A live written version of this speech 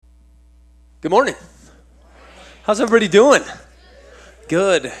Good morning. How's everybody doing?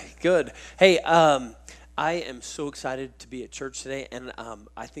 Good, good. Hey, I am so excited to be at church today, and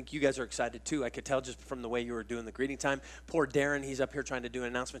I think you guys are excited too. I could tell just from the way you were doing the greeting time. Poor Darren, he's up here trying to do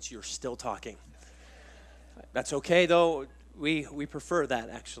announcements. You're still talking. That's okay, though. We prefer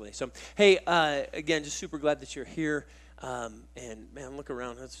that, actually. So, hey, again, just super glad that you're here. And man, look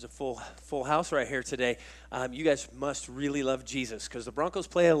around. This is a full house right here today. You guys must really love Jesus because the Broncos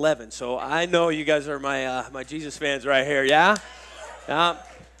play at 11. So I know you guys are my Jesus fans right here. Yeah.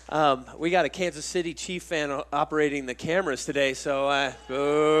 We got a Kansas City Chief fan operating the cameras today. So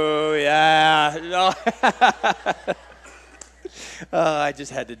oh yeah. I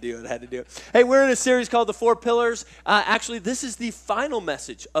just had to do it. Hey, we're in a series called The Four Pillars. Actually, this is the final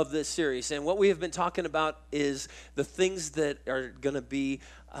message of this series. And what we have been talking about is the things that are going to be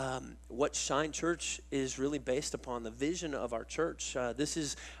what Shine Church is really based upon, the vision of our church. This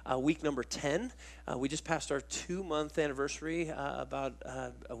is week number 10. We just passed our 2-month anniversary about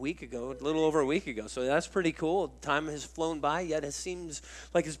a week ago, a little over a week ago. So that's pretty cool. Time has flown by, yet it seems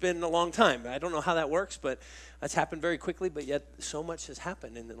like it's been a long time. I don't know how that works, but that's happened very quickly, but yet so much has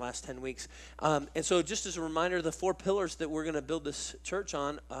happened in the last 10 weeks. And so just as a reminder, the 4 pillars that we're going to build this church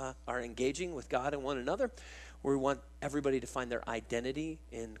on are engaging with God and one another. We want everybody to find their identity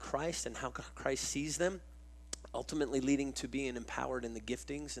in Christ and how Christ sees them, ultimately leading to being empowered in the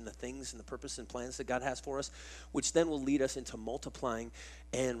giftings and the things and the purpose and plans that God has for us, which then will lead us into multiplying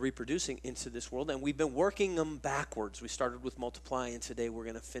and reproducing into this world. And we've been working them backwards. We started with multiply, and today we're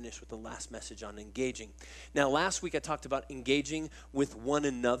going to finish with the last message on engaging. Now, last week I talked about engaging with one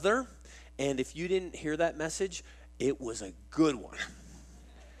another, and if you didn't hear that message, it was a good one.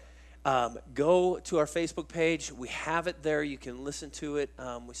 Go to our Facebook page. We have it there. You can listen to it.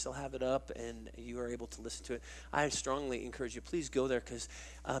 We still have it up, and you are able to listen to it. I strongly encourage you, please go there, because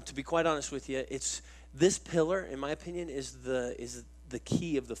to be quite honest with you, it's this pillar, in my opinion, is the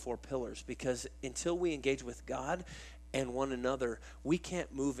key of the 4 pillars, because until we engage with God and one another, we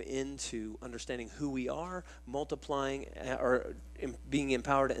can't move into understanding who we are, multiplying, or being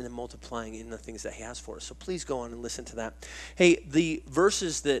empowered, and then multiplying in the things that he has for us. So please go on and listen to that. Hey, the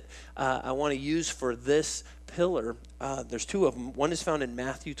verses that I want to use for this pillar, there's 2 of them. One is found in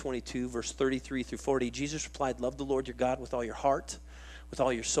Matthew 22, verse 33 through 40. Jesus replied, "Love the Lord your God with all your heart, with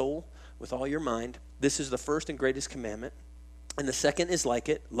all your soul, with all your mind. This is the first and greatest commandment. And the second is like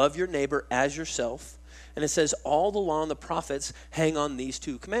it, love your neighbor as yourself." And it says, all the law and the prophets hang on these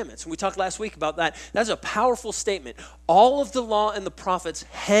 2 commandments. And we talked last week about that. That's a powerful statement. All of the law and the prophets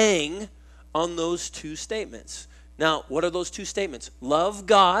hang on those 2 statements. Now, what are those 2 statements? Love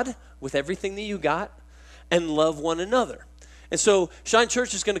God with everything that you got, and love one another. And so Shine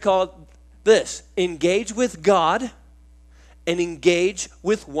Church is going to call it this: engage with God and engage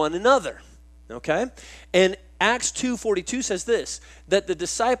with one another. Okay? And Acts 2:42 says this, that the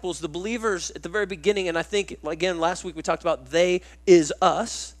disciples, the believers at the very beginning, and I think, again, last week we talked about they is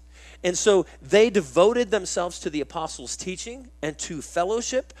us, and so they devoted themselves to the apostles' teaching and to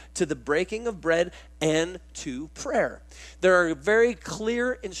fellowship, to the breaking of bread, and to prayer. There are very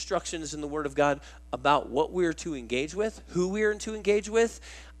clear instructions in the Word of God about what we're to engage with, who we're to engage with,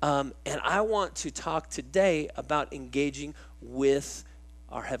 and I want to talk today about engaging with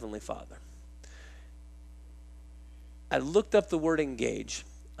our Heavenly Father. I looked up the word engage,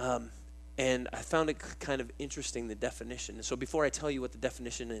 and I found it kind of interesting, the definition. And so before I tell you what the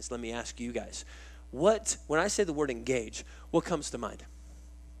definition is, let me ask you guys, when I say the word engage, what comes to mind?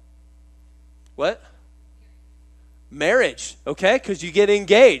 What? Marriage, okay, because you get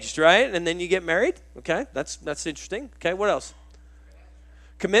engaged, right? And then you get married, okay, that's interesting. Okay, what else?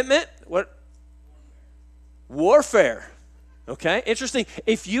 Commitment, what? Warfare. Okay, interesting.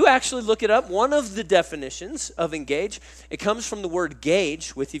 If you actually look it up, one of the definitions of engage, it comes from the word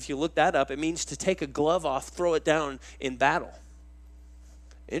gauge, if you look that up, it means to take a glove off, throw it down in battle.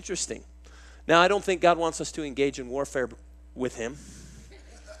 Interesting. Now, I don't think God wants us to engage in warfare with him,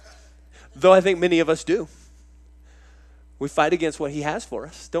 though I think many of us do. We fight against what he has for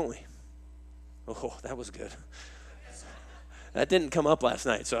us, don't we? Oh, that was good. That didn't come up last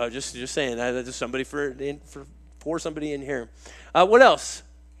night, so I was just saying that just somebody for somebody in here. What else?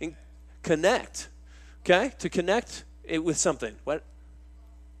 Connect. Okay? To connect it with something. What?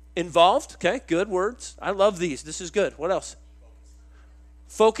 Involved. Okay, good words. I love these. This is good. What else?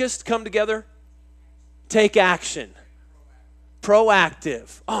 Focused. Come together. Take action.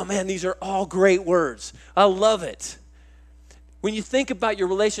 Proactive. Oh man, these are all great words. I love it. When you think about your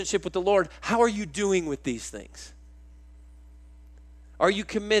relationship with the Lord, how are you doing with these things? Are you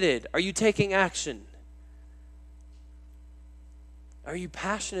committed? Are you taking action? Are you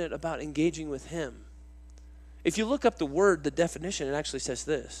passionate about engaging with him? If you look up the definition, it actually says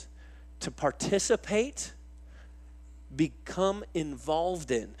this: to participate, become involved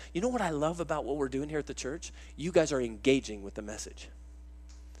in. You know what I love about what we're doing here at the church? You guys are engaging with the message.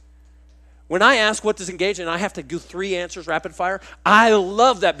 When I ask what does engage, and I have to do 3 answers rapid fire, I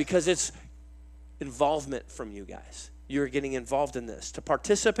love that because it's involvement from you guys. You're getting involved in this. To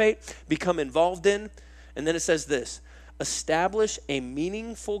participate, become involved in, and then it says this: establish a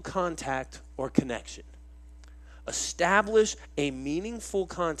meaningful contact or connection. Establish a meaningful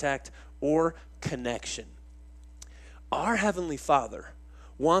contact or connection. Our Heavenly Father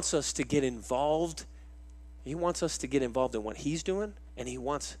wants us to get involved. He wants us to get involved in what he's doing, and he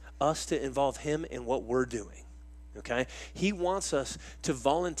wants us to involve him in what we're doing. Okay? He wants us to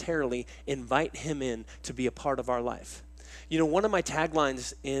voluntarily invite him in to be a part of our life. You know, one of my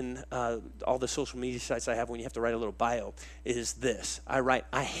taglines in all the social media sites I have when you have to write a little bio is this. I write,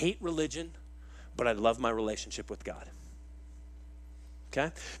 I hate religion, but I love my relationship with God.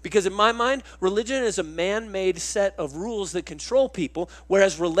 Okay? Because in my mind, religion is a man-made set of rules that control people,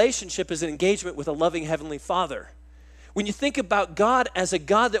 whereas relationship is an engagement with a loving Heavenly Father. When you think about God as a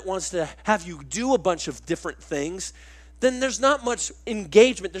God that wants to have you do a bunch of different things, then there's not much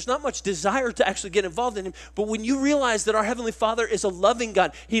engagement. There's not much desire to actually get involved in him. But when you realize that our Heavenly Father is a loving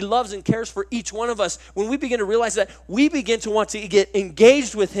God, he loves and cares for each one of us, when we begin to realize that, we begin to want to get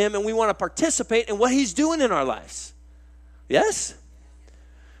engaged with him, and we want to participate in what he's doing in our lives. Yes?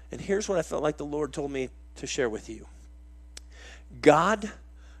 And here's what I felt like the Lord told me to share with you. God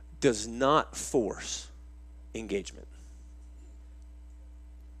does not force engagement.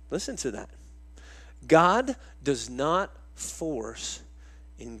 Listen to that. God does not force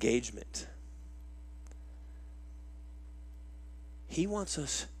engagement. He wants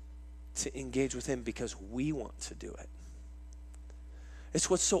us to engage with him because we want to do it. It's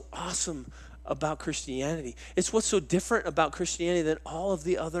what's so awesome about Christianity. It's what's so different about Christianity than all of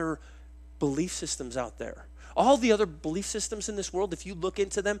the other belief systems out there. All the other belief systems in this world, if you look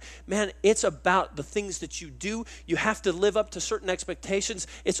into them, man, it's about the things that you do. You have to live up to certain expectations.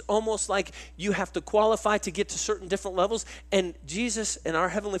 It's almost like you have to qualify to get to certain different levels. And Jesus and our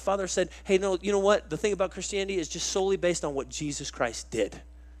Heavenly Father said, hey, no, you know what? The thing about Christianity is just solely based on what Jesus Christ did.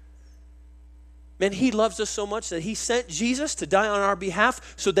 Man, he loves us so much that he sent Jesus to die on our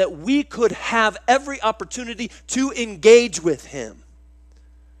behalf so that we could have every opportunity to engage with him.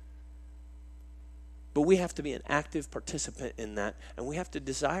 But we have to be an active participant in that, and we have to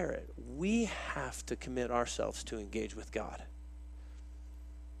desire it. We have to commit ourselves to engage with God.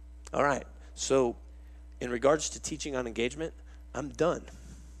 All right, so in regards to teaching on engagement, I'm done.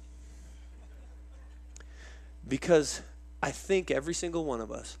 Because I think every single one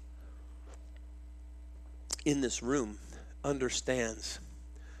of us in this room understands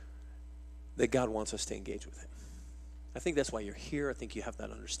that God wants us to engage with him. I think that's why you're here. I think you have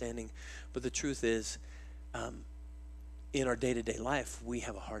that understanding. But the truth is, in our day-to-day life, we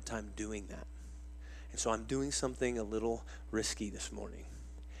have a hard time doing that. And so I'm doing something a little risky this morning.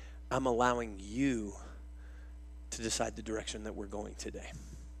 I'm allowing you to decide the direction that we're going today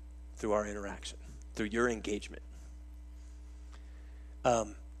through our interaction, through your engagement.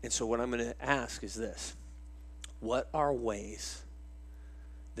 And so what I'm going to ask is this. What are ways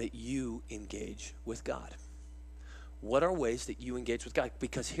that you engage with God? What are ways that you engage with God?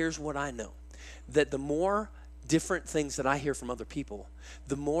 Because here's what I know, that the more different things that I hear from other people,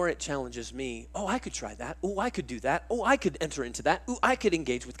 the more it challenges me. Oh, I could try that. Oh, I could do that. Oh, I could enter into that. Oh, I could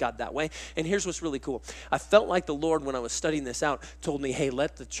engage with God that way. And here's what's really cool. I felt like the Lord, when I was studying this out, told me, hey,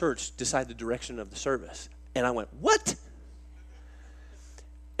 let the church decide the direction of the service. And I went, what?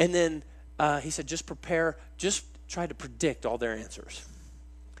 And then he said, just try to predict all their answers.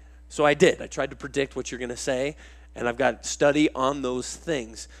 So I did. I tried to predict what you're going to say. And I've got study on those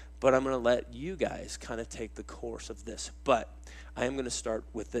things, but I'm going to let you guys kind of take the course of this. But I am going to start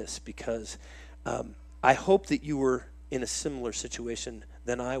with this because I hope that you were in a similar situation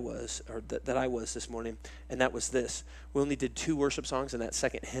than I was, or that I was this morning, and that was this. We only did 2 worship songs, and that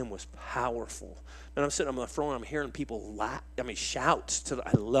second hymn was powerful. And I'm sitting on the front, I'm hearing people shout.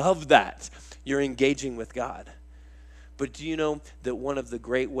 I love that. You're engaging with God. But do you know that one of the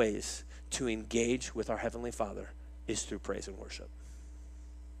great ways to engage with our Heavenly Father is through praise and worship?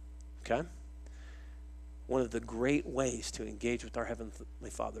 Okay? One of the great ways to engage with our Heavenly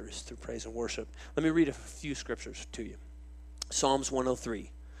Father is through praise and worship. Let me read a few scriptures to you. Psalms 103,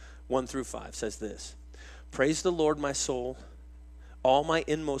 1-5 says this. Praise the Lord, my soul, all my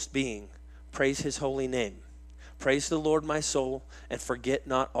inmost being. Praise his holy name. Praise the Lord, my soul, and forget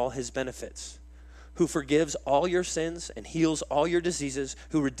not all his benefits, who forgives all your sins and heals all your diseases,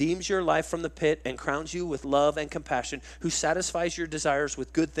 who redeems your life from the pit and crowns you with love and compassion, who satisfies your desires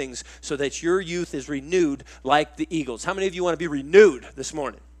with good things so that your youth is renewed like the eagles. How many of you want to be renewed this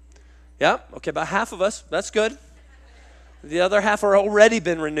morning? Yeah? Okay, about half of us. That's good. The other half are already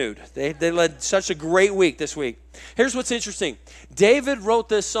been renewed. They led such a great week this week. Here's what's interesting. David wrote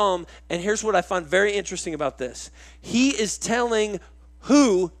this psalm, and here's what I find very interesting about this. He is telling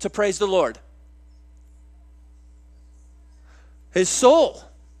who to praise the Lord? His soul.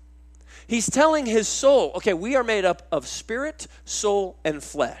 He's telling his soul, okay, we are made up of spirit, soul, and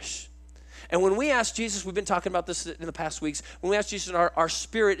flesh. And when we ask Jesus, we've been talking about this in the past weeks, when we ask Jesus, our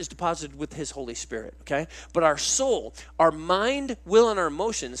spirit is deposited with his Holy Spirit, okay? But our soul, our mind, will, and our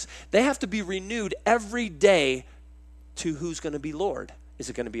emotions, they have to be renewed every day to who's going to be Lord. Is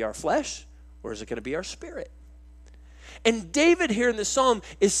it going to be our flesh, or is it going to be our spirit? And David here in the psalm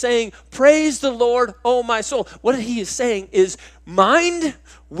is saying, praise the Lord, oh my soul. What he is saying is mind,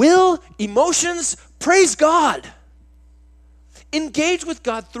 will, emotions, praise God. Engage with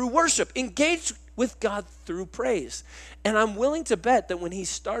God through worship. Engage with God through praise. And I'm willing to bet that when he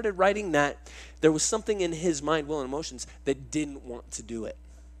started writing that, there was something in his mind, will, and emotions that didn't want to do it.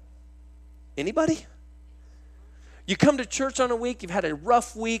 Anybody? You come to church on a week, you've had a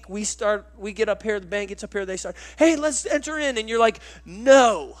rough week, we get up here, the band gets up here, they start, hey, let's enter in. And you're like,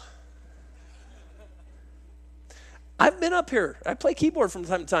 no. I've been up here. I play keyboard from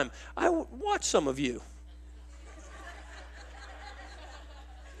time to time. I watch some of you.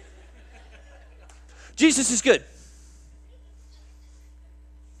 Jesus is good.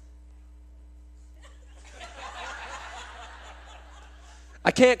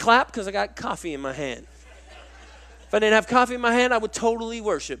 I can't clap because I got coffee in my hand. If I didn't have coffee in my hand, I would totally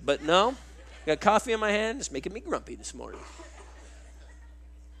worship. But no, I got coffee in my hand. It's making me grumpy this morning.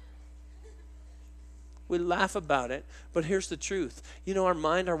 We laugh about it, but here's the truth. You know, our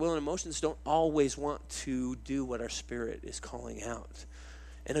mind, our will, and emotions don't always want to do what our spirit is calling out.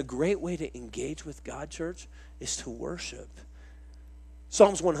 And a great way to engage with God, church, is to worship.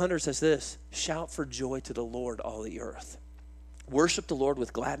 Psalms 100 says this, shout for joy to the Lord, all the earth. Worship the Lord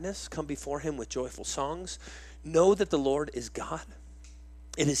with gladness. Come before him with joyful songs. Know that the Lord is God.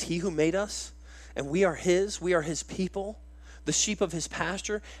 It is he who made us, and we are his. We are his people, the sheep of his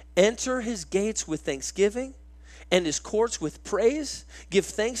pasture. Enter his gates with thanksgiving and his courts with praise. Give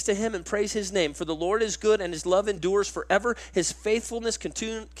thanks to him and praise his name. For the Lord is good and his love endures forever. His faithfulness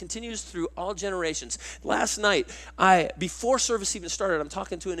continues through all generations. Last night, before service even started, I'm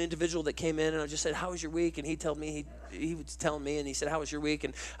talking to an individual that came in and I just said, how was your week? And he told me, he was telling me, and he said, how was your week?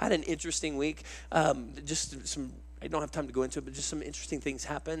 And I had an interesting week. I don't have time to go into it, but just some interesting things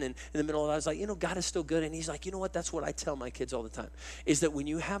happened. And in the middle of it, I was like, God is still good. And he's like, you know what? That's what I tell my kids all the time, is that when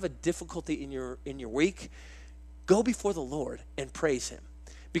you have a difficulty in your week, go before the Lord and praise him.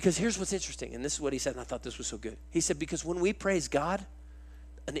 Because here's what's interesting, and this is what he said, and I thought this was so good. He said, because when we praise God,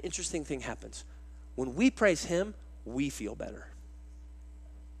 an interesting thing happens. When we praise him, we feel better.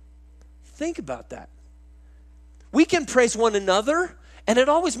 Think about that. We can praise one another, and it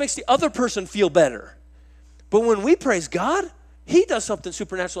always makes the other person feel better. But when we praise God, he does something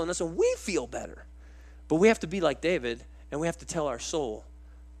supernatural in us, and we feel better. But we have to be like David, and we have to tell our soul,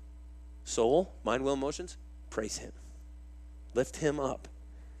 mind, will, emotions, praise him. Lift him up.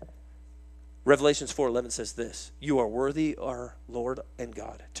 Revelations 4:11 says this, you are worthy, our Lord and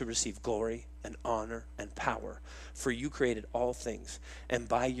God, to receive glory and honor and power, for you created all things, and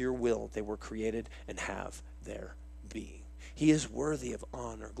by your will they were created and have their being. He is worthy of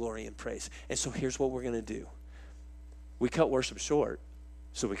honor, glory, and praise. And so here's what we're going to do. We cut worship short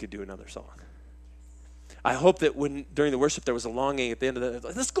so we could do another song. I hope that during the worship there was a longing at the end of the,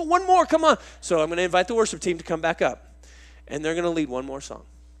 let's go one more, come on. So I'm going to invite the worship team to come back up. And they're going to lead one more song.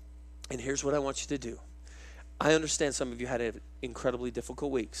 And here's what I want you to do. I understand some of you had incredibly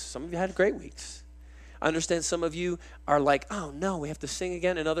difficult weeks. Some of you had great weeks. I understand some of you are like, oh no, we have to sing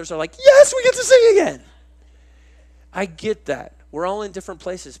again. And others are like, yes, we get to sing again. I get that. We're all in different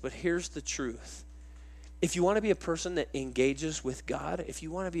places, but here's the truth. If you want to be a person that engages with God, if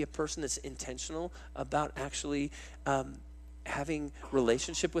you want to be a person that's intentional about actually having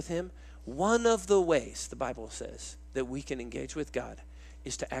relationship with him, one of the ways the Bible says that we can engage with God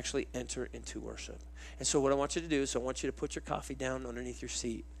is to actually enter into worship. And so what I want you to do is I want you to put your coffee down underneath your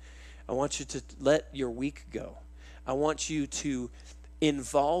seat. I want you to let your week go. I want you to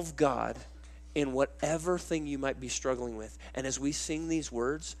involve God in whatever thing you might be struggling with. And as we sing these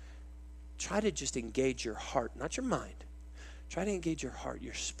words, try to just engage your heart, not your mind. Try to engage your heart,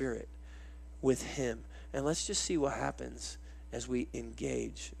 your spirit with him. And let's just see what happens as we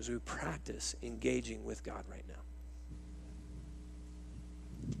engage, as we practice engaging with God right now.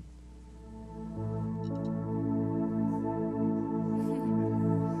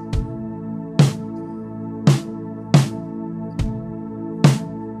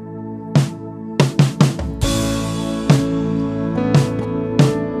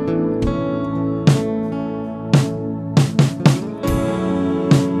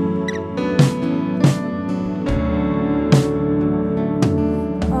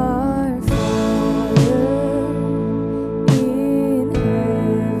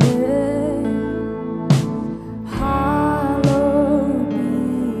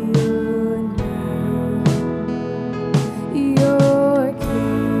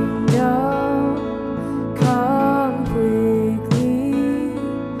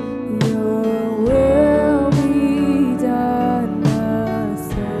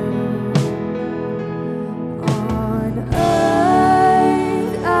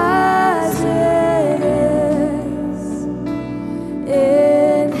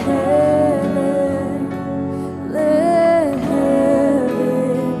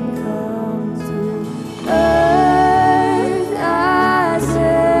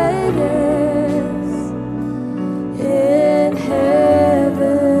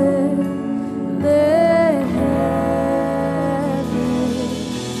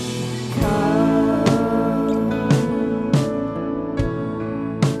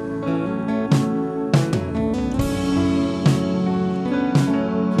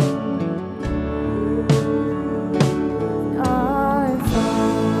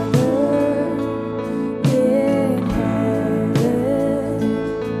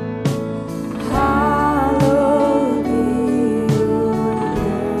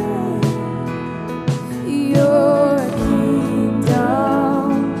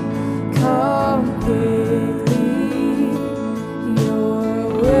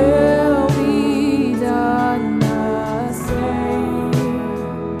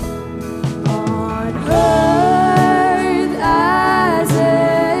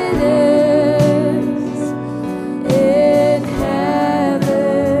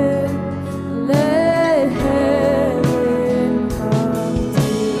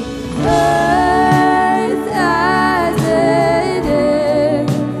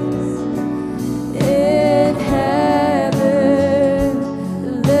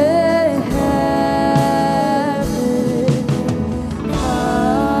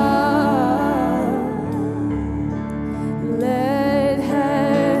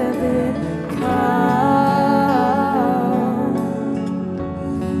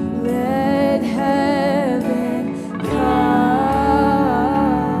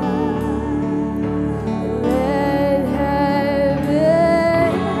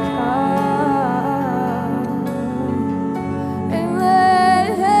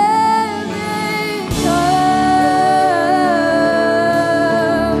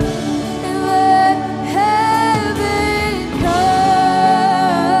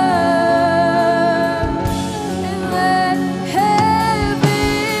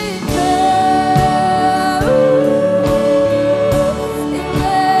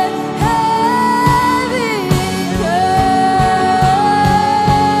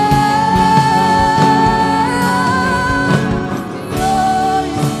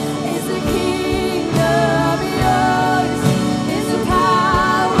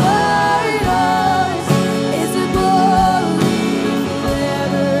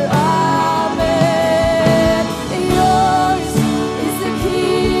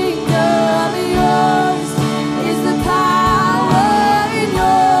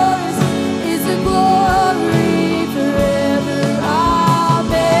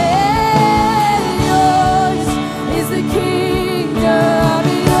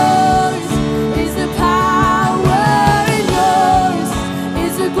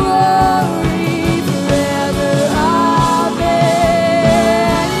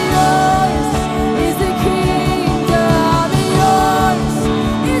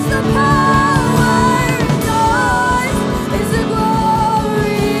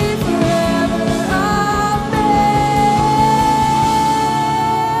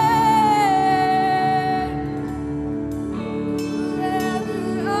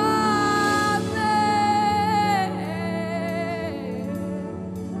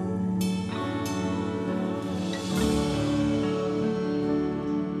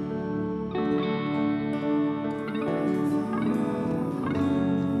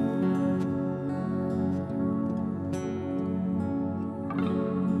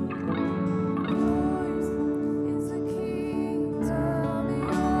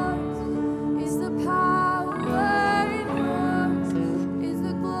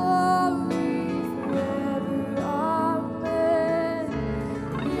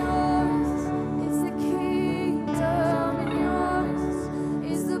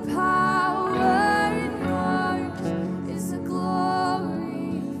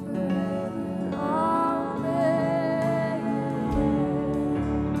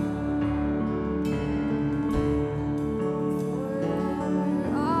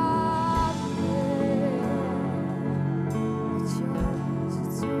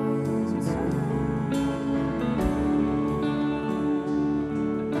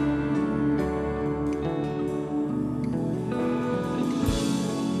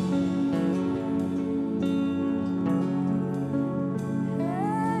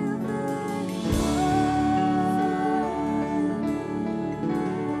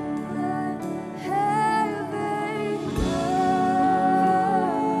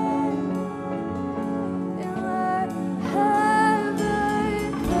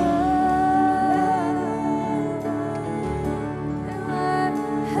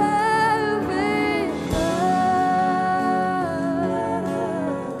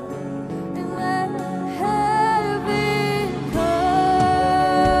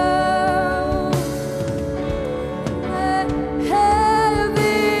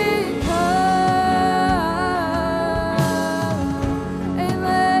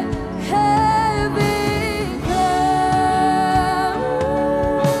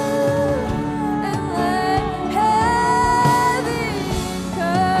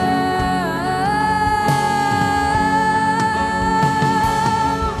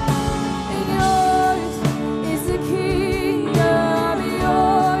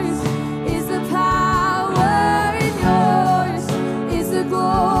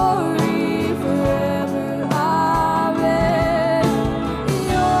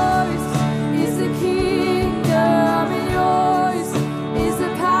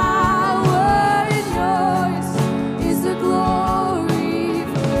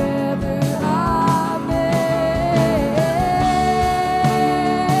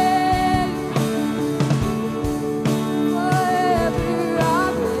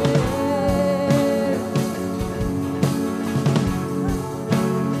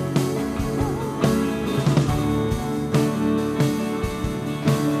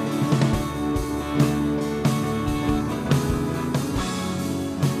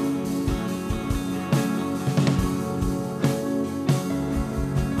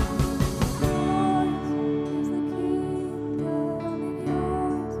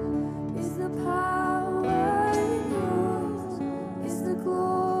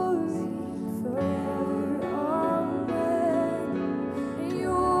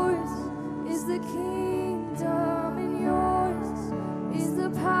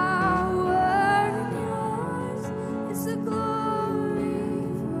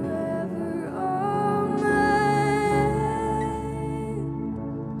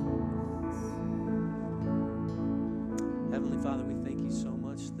 Father, we thank you so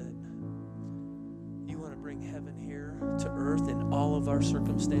much that you want to bring heaven here to earth in all of our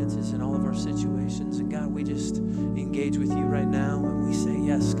circumstances, in all of our situations. And God, we just engage with you right now and we say,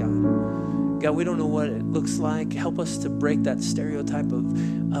 yes, God. God, we don't know what it looks like. Help us to break that stereotype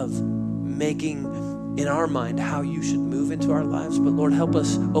of making in our mind how you should move into our lives. But Lord, help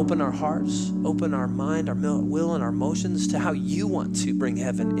us open our hearts, open our mind, our will, and our emotions to how you want to bring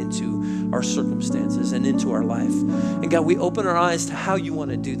heaven into our circumstances and into our life. And God, we open our eyes to how you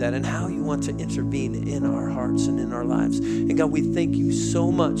want to do that and how you want to intervene in our hearts and in our lives. And God, we thank you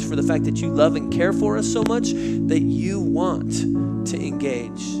so much for the fact that you love and care for us so much that you want to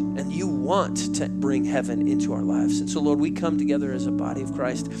engage and you want to bring heaven into our lives. And so, Lord, we come together as a body of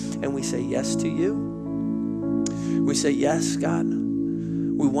Christ and we say yes to you. We say, yes, God,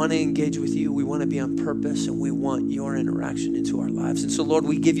 we want to engage with you. We want to be on purpose, and we want your interaction into our lives. And so, Lord,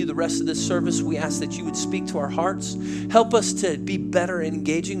 we give you the rest of this service. We ask that you would speak to our hearts. Help us to be better in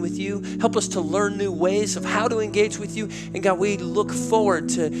engaging with you. Help us to learn new ways of how to engage with you. And God, we look forward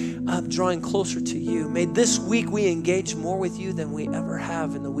to drawing closer to you. May this week we engage more with you than we ever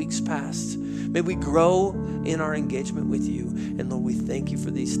have in the weeks past. May we grow in our engagement with you. And Lord, we thank you for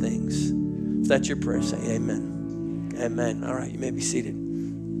these things. If that's your prayer, say amen. Amen. All right, you may be seated.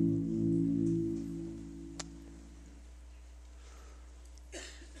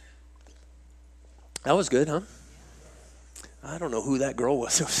 That was good, huh? I don't know who that girl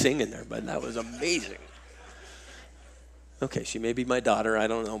was who was singing there, but that was amazing. Okay, she may be my daughter. I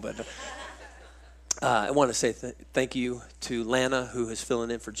don't know, but I want to say thank you to Lana, who is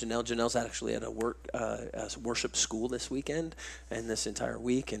filling in for Janelle. Janelle's actually at a worship school this weekend and this entire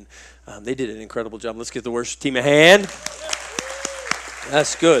week, and they did an incredible job. Let's give the worship team a hand.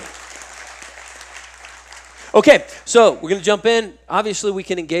 That's good. Okay, so we're going to jump in. Obviously, we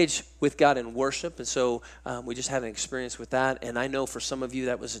can engage with God in worship, and so we just had an experience with that, and I know for some of you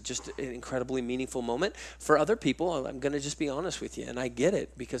that was just an incredibly meaningful moment. For other people, I'm going to just be honest with you, and I get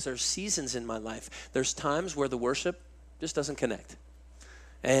it because there's seasons in my life. There's times where the worship just doesn't connect.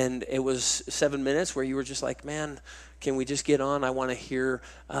 And it was 7 minutes where you were just like, man, can we just get on? I want to hear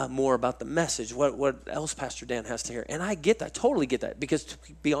more about the message, what else Pastor Dan has to hear. And I get that, totally get that. Because to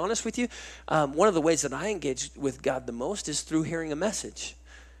be honest with you, one of the ways that I engage with God the most is through hearing a message.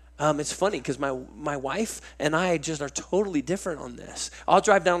 It's funny because my wife and I just are totally different on this. I'll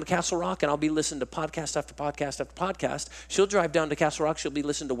drive down to Castle Rock and I'll be listening to podcast after podcast after podcast. She'll drive down to Castle Rock. She'll be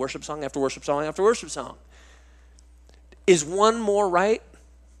listening to worship song after worship song after worship song. Is one more right?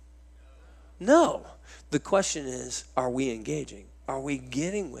 No. The question is, are we engaging? Are we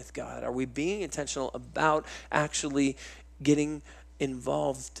getting with God? Are we being intentional about actually getting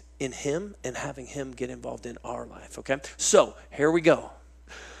involved in him and having him get involved in our life, okay? So, here we go.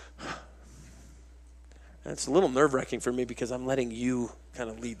 It's a little nerve-wracking for me because I'm letting you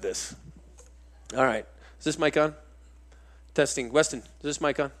kind of lead this. All right. Is this mic on? Testing. Weston, is this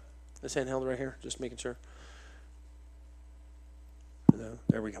mic on? This handheld right here? Just making sure. No,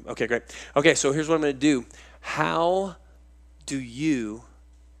 there we go. Okay, great. Okay, so here's what I'm going to do. How do you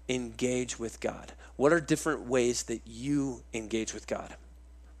engage with God? What are different ways that you engage with God?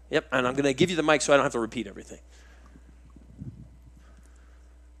 Yep, and I'm going to give you the mic so I don't have to repeat everything.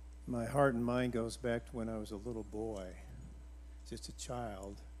 My heart and mind goes back to when I was a little boy, just a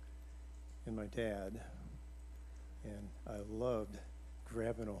child, and my dad, and I loved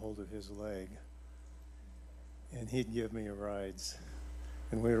grabbing a hold of his leg, and he'd give me rides.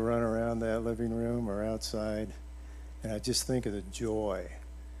 And we'd run around that living room or outside, and I just think of the joy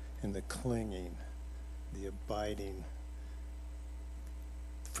and the clinging, the abiding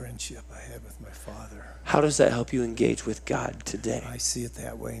friendship I had with my father. How does that help you engage with God today? I see it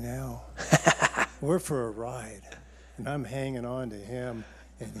that way now. We're for a ride, and I'm hanging on to him,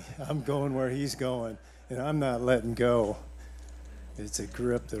 and I'm going where he's going, and I'm not letting go. It's a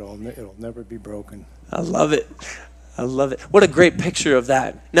grip that'll never be broken. I love it. I love it. What a great picture of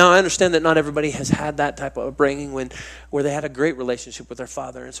that. Now, I understand that not everybody has had that type of upbringing where they had a great relationship with their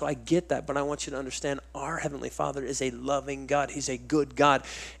father. And so I get that, but I want you to understand our Heavenly Father is a loving God. He's a good God.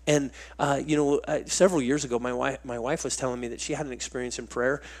 And, several years ago, my wife was telling me that she had an experience in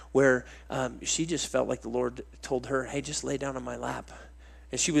prayer where she just felt like the Lord told her, hey, just lay down on my lap.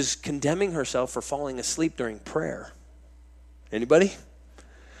 And she was condemning herself for falling asleep during prayer. Anybody?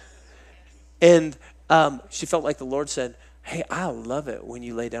 And she felt like the Lord said, hey, I love it when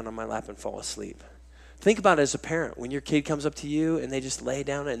you lay down on my lap and fall asleep. Think about it as a parent. When your kid comes up to you and they just lay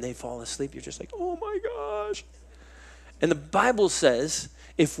down and they fall asleep, you're just like, oh my gosh. And the Bible says,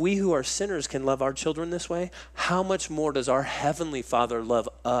 if we who are sinners can love our children this way, how much more does our Heavenly Father love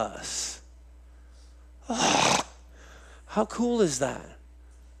us? Oh, How cool is that?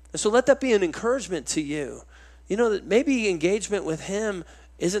 And so let that be an encouragement to you. You know, that maybe engagement with him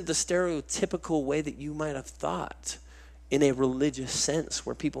isn't the stereotypical way that you might have thought in a religious sense,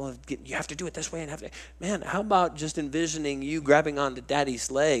 where people you have to do it this way and have to. Man, how about just envisioning you grabbing onto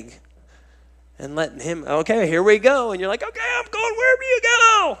daddy's leg and letting him, okay, here we go. And you're like, okay, I'm going wherever you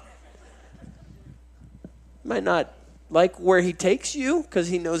go. You might not like where he takes you because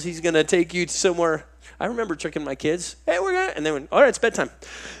he knows he's going to take you to somewhere. I remember tricking my kids. Hey, we're going to, and they went, all right, it's bedtime.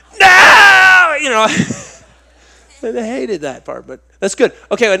 No! You know, they hated that part, but that's good.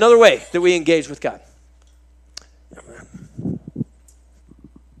 Okay, another way that we engage with God.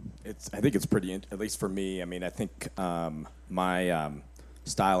 I think it's pretty, at least for me, I mean, I think my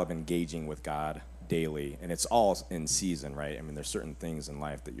style of engaging with God daily, and it's all in season, right? I mean, there's certain things in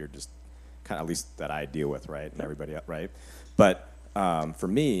life that you're just kind of, at least that I deal with, right? And everybody else, right? But for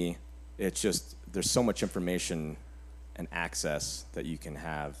me, it's just, there's so much information and access that you can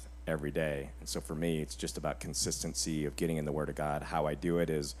have every day. And so for me, it's just about consistency of getting in the Word of God. How I do it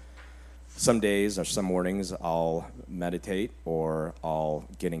is some days or some mornings I'll meditate or I'll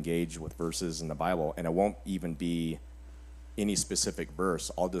get engaged with verses in the Bible, and it won't even be any specific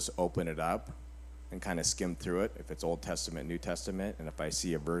verse. I'll just open it up and kind of skim through it, if it's Old Testament, New Testament, and if I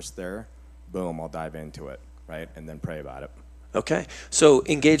see a verse there, boom, I'll dive into it, right, and then pray about it. Okay, so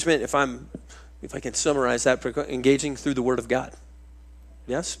engagement, if I can summarize that, engaging through the Word of God.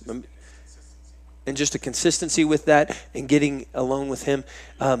 Yes? And just a consistency with that and getting alone with him.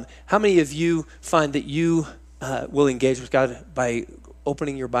 How many of you find that you will engage with God by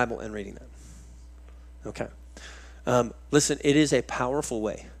opening your Bible and reading that? Okay. Listen, it is a powerful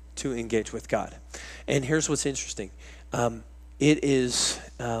way to engage with God. And here's what's interesting. It is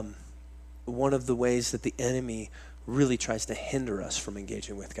one of the ways that the enemy really tries to hinder us from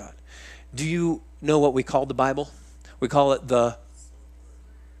engaging with God. Do you know what we call the Bible? We call it the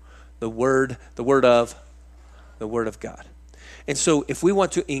Word of God. And so if we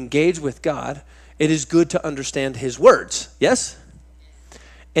want to engage with God, it is good to understand his words, yes?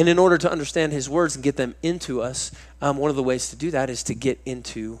 And in order to understand his words and get them into us, one of the ways to do that is to get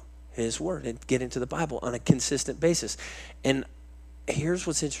into his word and get into the Bible on a consistent basis. And here's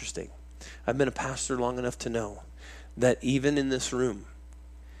what's interesting. I've been a pastor long enough to know that even in this room,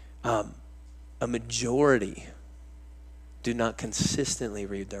 a majority do not consistently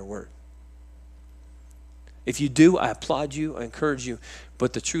read their word. If you do, I applaud you, I encourage you.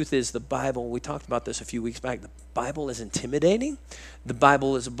 But the truth is, the Bible, we talked about this a few weeks back, the Bible is intimidating. The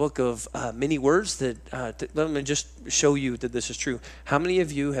Bible is a book of many words that, let me just show you that this is true. How many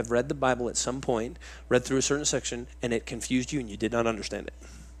of you have read the Bible at some point, read through a certain section, and it confused you and you did not understand it?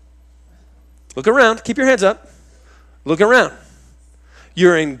 Look around, keep your hands up. Look around.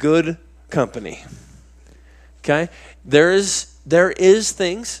 You're in good company. Okay? There is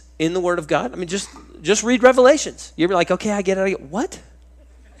things in the Word of God. I mean, just read Revelations. You're like, okay, I get it. What?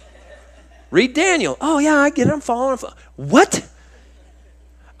 Read Daniel. Oh, yeah, I get it. I'm following. What?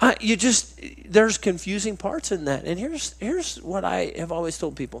 There's confusing parts in that. And here's what I have always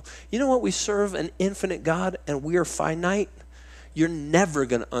told people. You know what? We serve an infinite God, and we are finite. You're never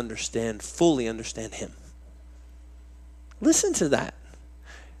going to fully understand him. Listen to that.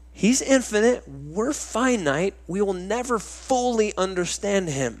 He's infinite. We're finite. We will never fully understand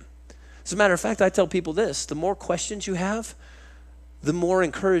him. As a matter of fact, I tell people this. The more questions you have, the more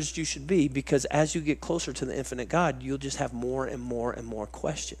encouraged you should be, because as you get closer to the infinite God, you'll just have more and more and more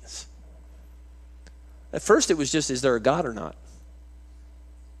questions. At first, it was just, is there a God or not?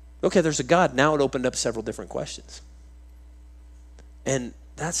 Okay, there's a God. Now it opened up several different questions. And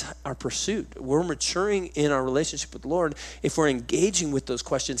that's our pursuit. We're maturing in our relationship with the Lord if we're engaging with those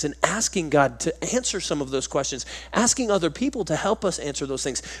questions and asking God to answer some of those questions, asking other people to help us answer those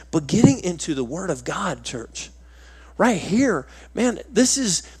things, but getting into the Word of God, church. Right here, man, this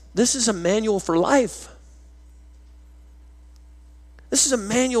is a manual for life. This is a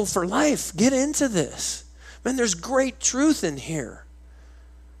manual for life. Get into this. Man, there's great truth in here.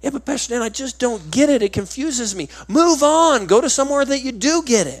 Yeah, but Pastor Dan, I just don't get it. It confuses me. Move on. Go to somewhere that you do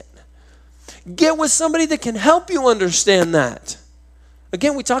get it. Get with somebody that can help you understand that.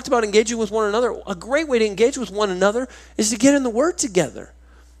 Again, we talked about engaging with one another. A great way to engage with one another is to get in the Word together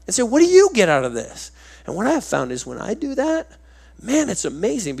and say, what do you get out of this? And what I have found is when I do that, man, it's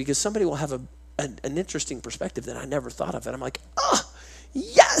amazing, because somebody will have an interesting perspective that I never thought of. And I'm like,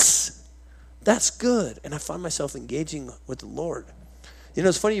 yes, that's good. And I find myself engaging with the Lord. You know,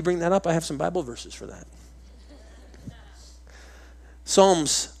 it's funny you bring that up. I have some Bible verses for that.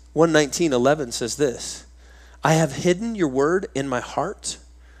 Psalms 119:11 says this: I have hidden your word in my heart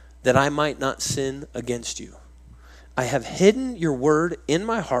that I might not sin against you. I have hidden your word in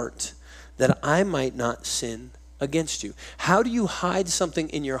my heart that I might not sin against you. How do you hide something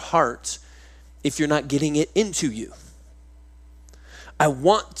in your heart if you're not getting it into you? I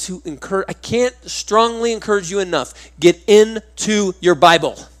can't strongly encourage you enough. Get into your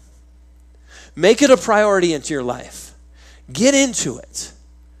Bible. Make it a priority into your life. Get into it.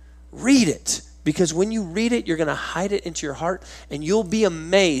 Read it. Because when you read it, you're going to hide it into your heart, and you'll be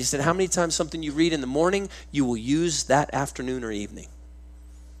amazed at how many times something you read in the morning, you will use that afternoon or evening.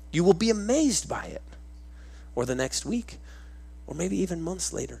 You will be amazed by it. Or the next week, or maybe even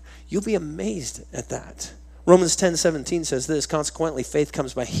months later. You'll be amazed at that. Romans 10:17 says this, consequently, faith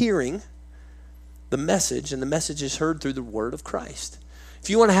comes by hearing the message, and the message is heard through the word of Christ. If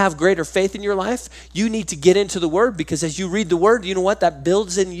you want to have greater faith in your life, you need to get into the word, because as you read the word, you know what? That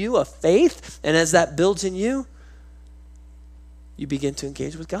builds in you a faith, and as that builds in you, you begin to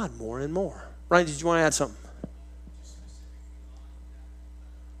engage with God more and more. Ryan, did you want to add something?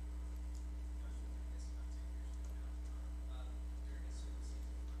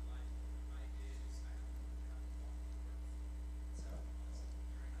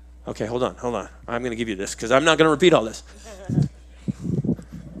 Okay, hold on. I'm going to give you this because I'm not going to repeat all this.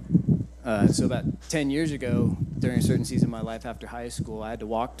 So about 10 years ago, during a certain season of my life after high school, I had to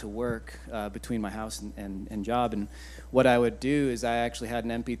walk to work between my house and job. And what I would do is I actually had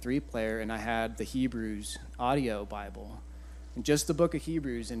an MP3 player, and I had the Hebrews audio Bible, and just the book of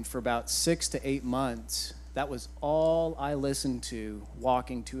Hebrews. And for about 6 to 8 months, that was all I listened to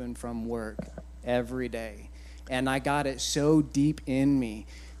walking to and from work every day. And I got it so deep in me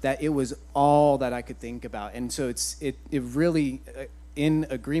that it was all that I could think about. And so it really, in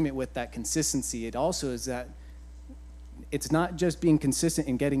agreement with that consistency, it also is that it's not just being consistent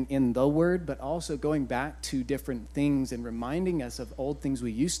in getting in the word, but also going back to different things and reminding us of old things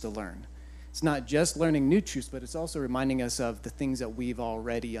we used to learn. It's not just learning new truths, but it's also reminding us of the things that we've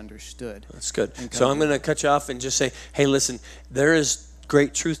already understood. That's good. So I'm going to cut you off and just say, hey, listen, there is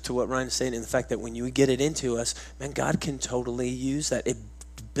great truth to what Ryan is saying in the fact that when you get it into us, man, God can totally use that. It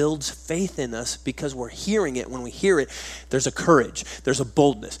builds faith in us because we're hearing it. When we hear it, there's a courage, there's a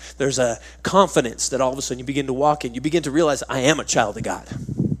boldness, there's a confidence that all of a sudden you begin to walk in. You begin to realize, I am a child of God.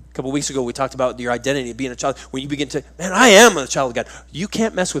 A couple of weeks ago, we talked about your identity, being a child. When you begin to, man, I am a child of God. You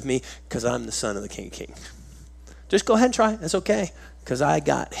can't mess with me because I'm the son of the King of Kings. Just go ahead and try. That's okay because I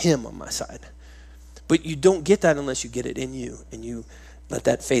got him on my side. But you don't get that unless you get it in you and you let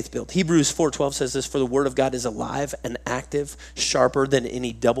that faith build. Hebrews 4:12 says this, for the word of God is alive and active, sharper than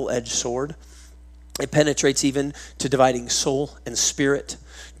any double-edged sword. It penetrates even to dividing soul and spirit,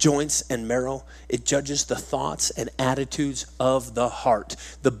 joints and marrow. It judges the thoughts and attitudes of the heart.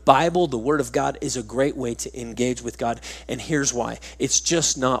 The Bible, the Word of God, is a great way to engage with God. And here's why. It's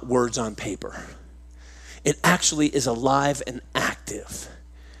just not words on paper. It actually is alive and active.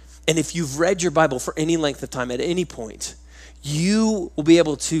 And if you've read your Bible for any length of time at any point, you will be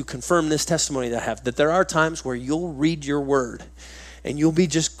able to confirm this testimony that I have, that there are times where you'll read your word and you'll be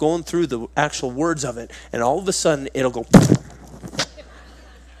just going through the actual words of it, and all of a sudden it'll go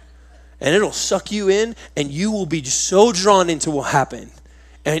and it'll suck you in, and you will be so drawn into what happened.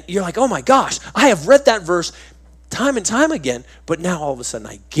 And you're like, oh my gosh, I have read that verse time and time again, but now all of a sudden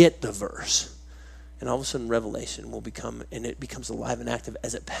I get the verse. And all of a sudden revelation will become, and it becomes alive and active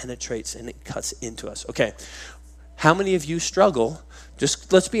as it penetrates and it cuts into us. Okay. How many of you struggle,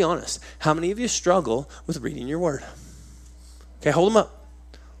 just let's be honest, how many of you struggle with reading your word? Okay, hold them up.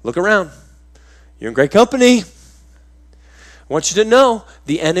 Look around. You're in great company. I want you to know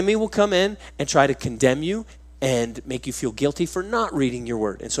the enemy will come in and try to condemn you and make you feel guilty for not reading your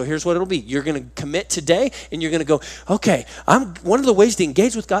word. And so here's what it'll be. You're going to commit today, and you're going to go, okay, one of the ways to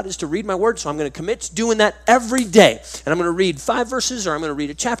engage with God is to read my word, so I'm going to commit to doing that every day. And I'm going to read 5 verses, or I'm going to read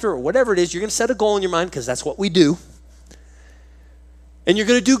a chapter, or whatever it is. You're going to set a goal in your mind, because that's what we do. And you're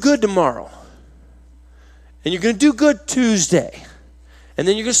going to do good tomorrow. And you're going to do good Tuesday. And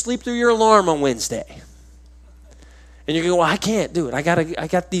then you're going to sleep through your alarm on Wednesday. And you're going to go, well, I can't do it. I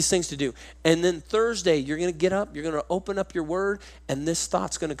got these things to do. And then Thursday, you're going to get up, you're going to open up your word, and this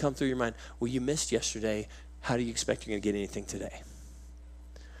thought's going to come through your mind. Well, you missed yesterday. How do you expect you're going to get anything today?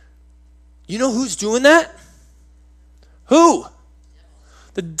 You know who's doing that? Who?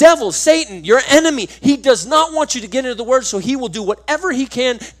 The devil, Satan, your enemy. He does not want you to get into the word, so he will do whatever he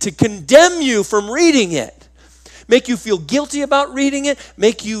can to condemn you from reading it. Make you feel guilty about reading it,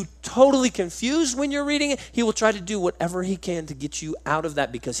 make you totally confused when you're reading it. He will try to do whatever he can to get you out of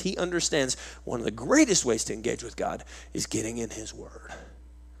that, because he understands one of the greatest ways to engage with God is getting in his word.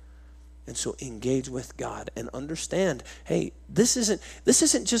 And so engage with God and understand, hey, this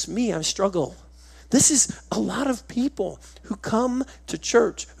isn't just me. I struggle. This is a lot of people who come to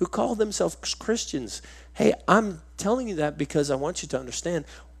church, who call themselves Christians. Hey, I'm telling you that because I want you to understand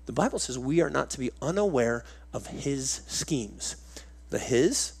the Bible says we are not to be unaware of his schemes. The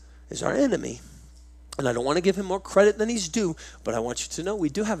his is our enemy. And I don't want to give him more credit than he's due, but I want you to know we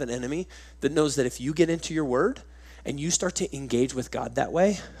do have an enemy that knows that if you get into your word and you start to engage with God that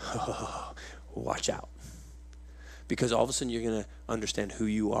way, watch out. Because all of a sudden you're going to understand who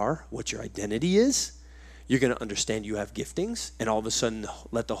you are, what your identity is. You're going to understand you have giftings, and all of a sudden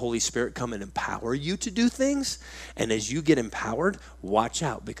let the Holy Spirit come and empower you to do things. And as you get empowered, watch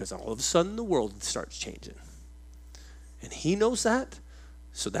out, because all of a sudden the world starts changing. And he knows that,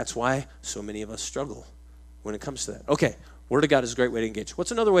 so that's why so many of us struggle when it comes to that. Okay, Word of God is a great way to engage.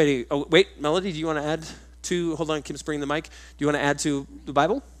 What's another way to, oh, wait, Melody, do you want to add to, hold on, Kim's bringing the mic. Do you want to add to the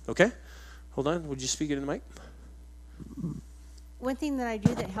Bible? Okay, hold on, would you speak into the mic? One thing that I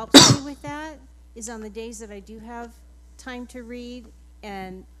do that helps me with that is on the days that I do have time to read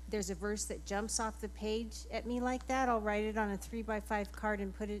and there's a verse that jumps off the page at me like that, I'll write it on a 3x5 card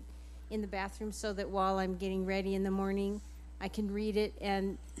and put it in the bathroom so that while I'm getting ready in the morning, I can read it.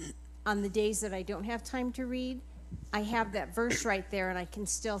 And on the days that I don't have time to read, I have that verse right there and I can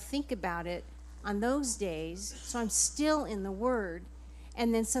still think about it on those days. So I'm still in the Word.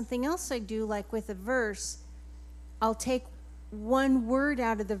 And then something else I do, like with a verse, I'll take one word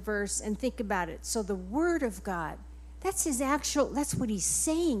out of the verse and think about it. So the Word of God, that's what he's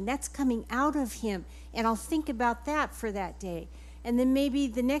saying. That's coming out of him. And I'll think about that for that day. And then maybe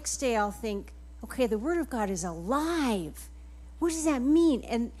the next day I'll think, okay, the Word of God is alive. What does that mean?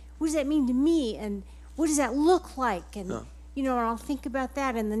 And what does that mean to me? And what does that look like? And, and I'll think about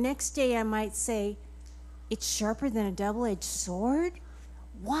that. And the next day I might say, it's sharper than a double-edged sword?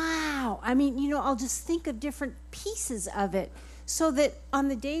 Wow. I mean, I'll just think of different pieces of it so that on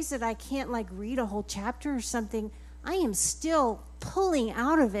the days that I can't read a whole chapter or something, I am still pulling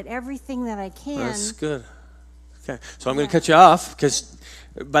out of it everything that I can. That's good. Okay, so I'm going to cut you off because,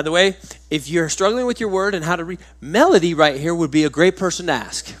 by the way, if you're struggling with your word and how to read, Melody right here would be a great person to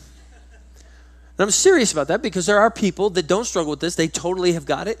ask. And I'm serious about that because there are people that don't struggle with this. They totally have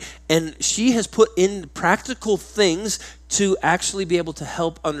got it. And she has put in practical things to actually be able to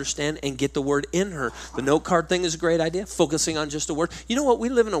help understand and get the word in her. The note card thing is a great idea, focusing on just a word. You know what? We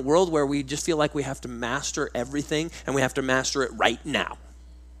live in a world where we just feel like we have to master everything and we have to master it right now.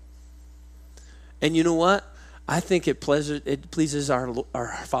 And you know what? I think it pleases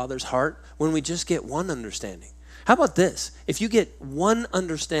our Father's heart when we just get one understanding. How about this? If you get one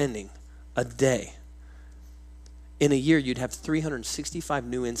understanding a day, in a year you'd have 365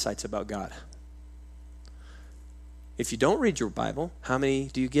 new insights about God. If you don't read your Bible, how many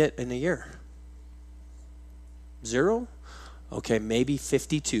do you get in a year? 0? Okay, maybe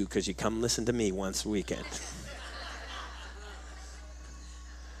 52 because you come listen to me once a weekend.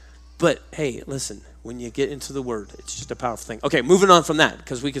 But hey, listen, when you get into the Word, it's just a powerful thing. Okay, moving on from that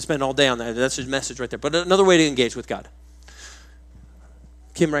because we could spend all day on that. That's his message right there. But another way to engage with God.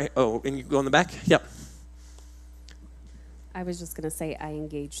 Kim, right? Oh, and you go in the back? Yep. I was just going to say I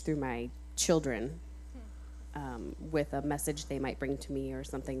engage through my children with a message they might bring to me or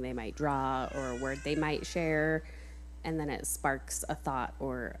something they might draw or a word they might share, and then it sparks a thought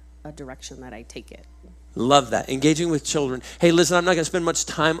or a direction that I take it. Love that. Engaging with children. Hey, listen, I'm not going to spend much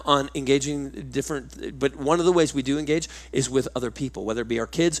time on engaging but one of the ways we do engage is with other people, whether it be our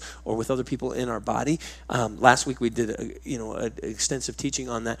kids or with other people in our body. Last week we did an extensive teaching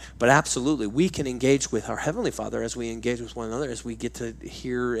on that, but absolutely we can engage with our Heavenly Father as we engage with one another, as we get to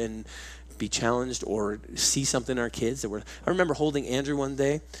hear and be challenged or see something in our kids. I remember holding Andrew one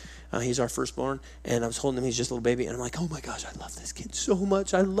day. He's our firstborn, and I was holding him. He's just a little baby, and I'm like, oh my gosh, I love this kid so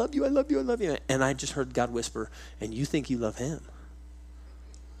much. I love you, I love you, I love you. And I just heard God whisper, and you think you love him.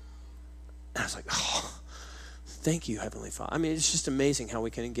 And I was like, oh, thank you, Heavenly Father. I mean, it's just amazing how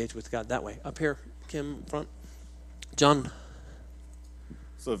we can engage with God that way. Up here, Kim, front. John.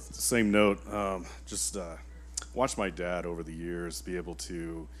 So same note, watch my dad over the years be able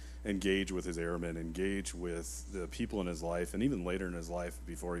to engage with his airmen, engage with the people in his life, and even later in his life,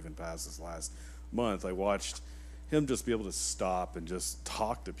 before he even passed this last month, I watched him just be able to stop and just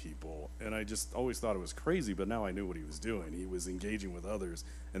talk to people. And I just always thought it was crazy, but now I knew what he was doing. He was engaging with others,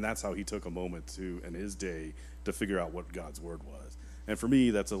 and that's how he took a moment in his day to figure out what God's word was. And for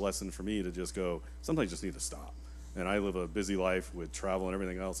me, that's a lesson for me to just go, sometimes you just need to stop. And I live a busy life with travel and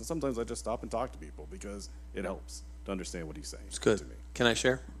everything else, and sometimes I just stop and talk to people because it helps to understand what he's saying. It's good. To me. Can I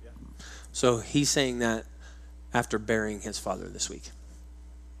share? So he's saying that after burying his father this week.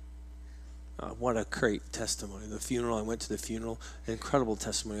 What a great testimony. The funeral, I went to the funeral, an incredible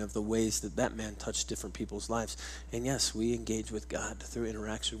testimony of the ways that that man touched different people's lives. And yes, we engage with God through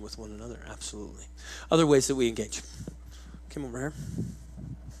interaction with one another, absolutely. Other ways that we engage. Come over here.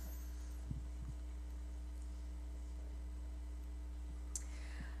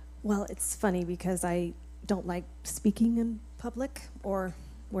 Well, it's funny because I don't like speaking in public or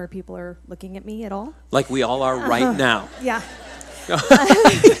where people are looking at me at all. Like we all are right now. Yeah.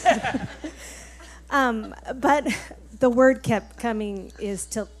 But the word kept coming is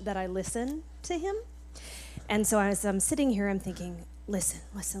that I listen to him. And so as I'm sitting here, I'm thinking,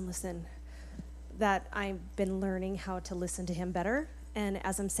 listen, that I've been learning how to listen to him better. And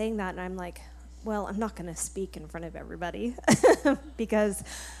as I'm saying that, and I'm like, well, I'm not going to speak in front of everybody because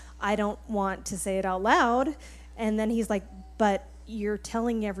I don't want to say it out loud. And then he's like, but you're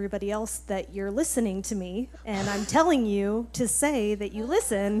telling everybody else that you're listening to me, and I'm telling you to say that you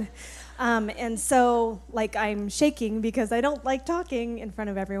listen. And so, like, I'm shaking because I don't like talking in front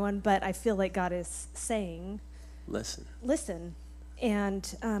of everyone, but I feel like God is saying, listen.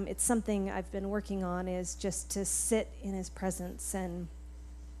 And it's something I've been working on, is just to sit in his presence and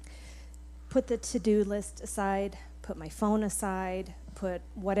put the to-do list aside, put my phone aside, put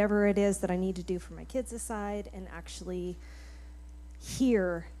whatever it is that I need to do for my kids aside, and actually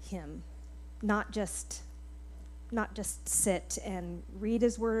hear him, not just sit and read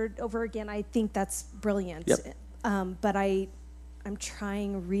his word over again. I think that's brilliant. Yep. But I'm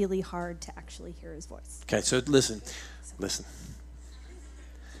trying really hard to actually hear his voice. Okay, so listen.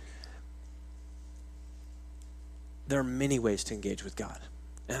 There are many ways to engage with God.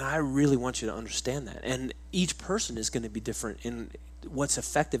 And I really want you to understand that. And each person is going to be different in what's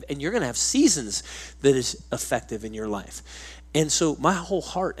effective. And you're going to have seasons that is effective in your life. And so my whole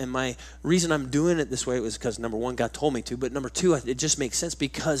heart and my reason I'm doing it this way was because, number one, God told me to. But number two, it just makes sense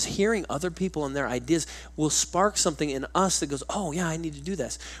because hearing other people and their ideas will spark something in us that goes, oh, yeah, I need to do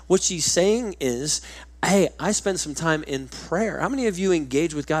this. What she's saying is, hey, I spend some time in prayer. How many of you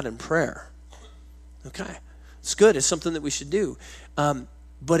engage with God in prayer? Okay. It's good. It's something that we should do.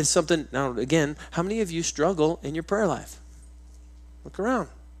 But it's something, now again, how many of you struggle in your prayer life? Look around.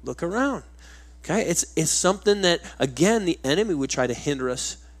 Okay? It's something that, again, the enemy would try to hinder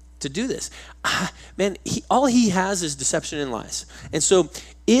us to do this. Man, all he has is deception and lies. And so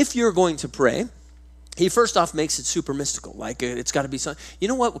if you're going to pray, he first off makes it super mystical. Like it's got to be something. You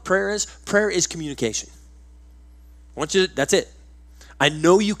know what prayer is? Prayer is communication. That's it. I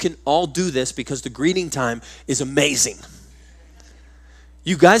know you can all do this because the greeting time is amazing.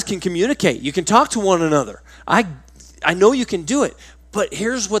 You guys can communicate. You can talk to one another. I know you can do it. But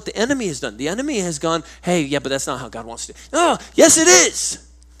here's what the enemy has done. The enemy has gone, hey, yeah, but that's not how God wants to do it. Oh, yes, it is.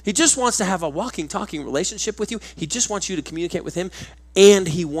 He just wants to have a walking, talking relationship with you. He just wants you to communicate with him, and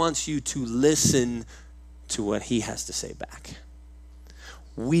he wants you to listen to what he has to say back.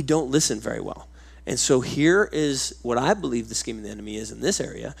 We don't listen very well. And so here is what I believe the scheme of the enemy is in this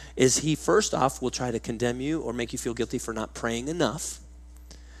area, is he first off will try to condemn you or make you feel guilty for not praying enough.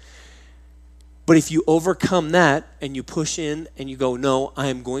 But if you overcome that and you push in and you go, no, I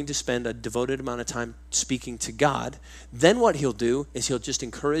am going to spend a devoted amount of time speaking to God, then what he'll do is he'll just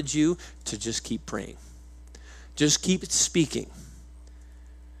encourage you to just keep praying. Just keep speaking.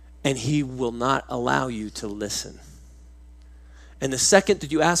 And he will not allow you to listen. And the second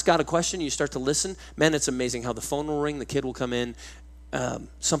that you ask God a question, you start to listen, man, it's amazing how the phone will ring, the kid will come in,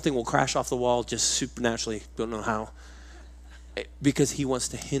 something will crash off the wall just supernaturally, don't know how. Because he wants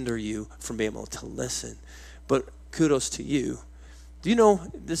to hinder you from being able to listen. But kudos to you. Do you know,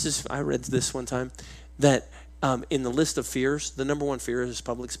 I read this one time, that in the list of fears, the number one fear is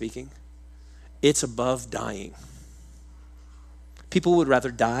public speaking. It's above dying. People would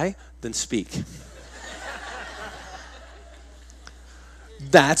rather die than speak.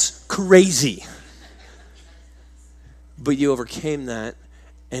 That's crazy. But you overcame that.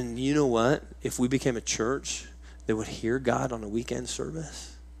 And you know what? If we became a church that would hear God on a weekend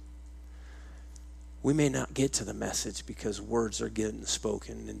service, we may not get to the message because words are getting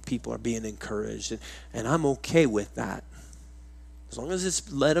spoken and people are being encouraged. And I'm okay with that. As long as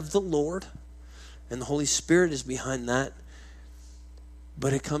it's led of the Lord and the Holy Spirit is behind that.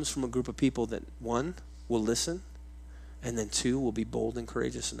 But it comes from a group of people that, one, will listen, and then two, will be bold and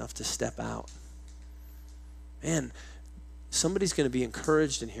courageous enough to step out. Man, somebody's going to be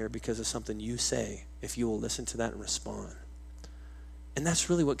encouraged in here because of something you say, if you will listen to that and respond. And that's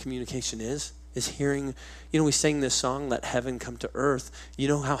really what communication is hearing. You know, we sang this song, Let Heaven Come to Earth. You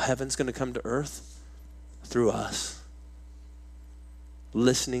know how heaven's going to come to earth? Through us.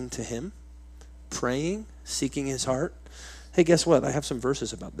 Listening to him, praying, seeking his heart. Hey, guess what? I have some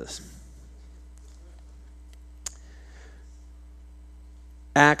verses about this.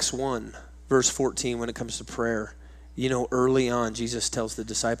 Acts 1, verse 14, when it comes to prayer, you know, early on, Jesus tells the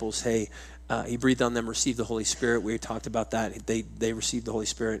disciples, hey, he breathed on them, received the Holy Spirit. We talked about that. They received the Holy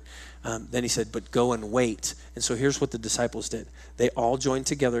Spirit. Then he said, but go and wait. And so here's what the disciples did. They all joined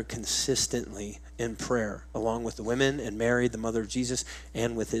together consistently in prayer, along with the women and Mary, the mother of Jesus,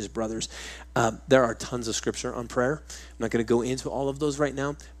 and with his brothers. There are tons of scripture on prayer. I'm not going to go into all of those right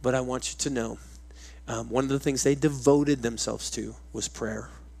now, but I want you to know one of the things they devoted themselves to was prayer.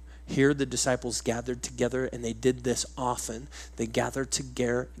 Here the disciples gathered together, and they did this often. They gathered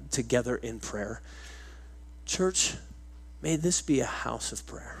together in prayer. Church, may this be a house of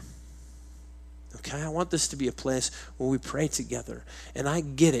prayer. Okay, I want this to be a place where we pray together. And I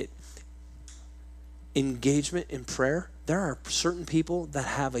get it. Engagement in prayer, there are certain people that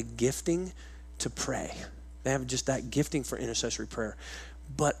have a gifting to pray. They have just that gifting for intercessory prayer.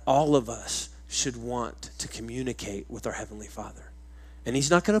 But all of us should want to communicate with our Heavenly Father. And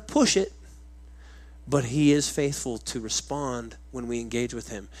he's not going to push it, but he is faithful to respond when we engage with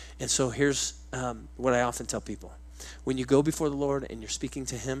him. And so here's what I often tell people. When you go before the Lord and you're speaking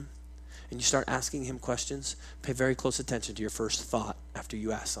to him and you start asking him questions, pay very close attention to your first thought after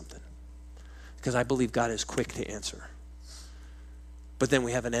you ask something. Because I believe God is quick to answer. But then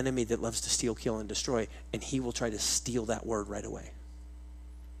we have an enemy that loves to steal, kill, and destroy, and he will try to steal that word right away.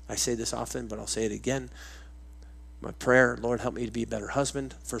 I say this often, but I'll say it again. My prayer, Lord, help me to be a better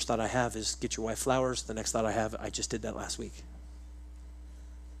husband. First thought I have is get your wife flowers. The next thought I have, I just did that last week.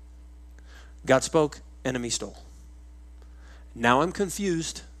 God spoke, enemy stole. Now I'm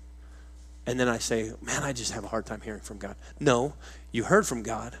confused. And then I say, man, I just have a hard time hearing from God. No, you heard from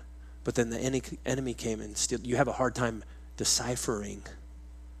God, but then the enemy came and still, you have a hard time deciphering.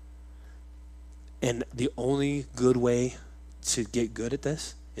 And the only good way to get good at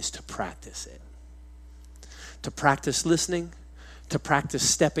this is to practice it. To practice listening, to practice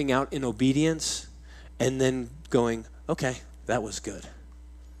stepping out in obedience, and then going, okay, that was good.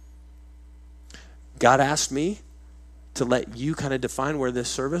 God asked me to let you kind of define where this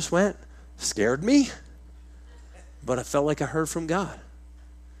service went. Scared me, but I felt like I heard from God.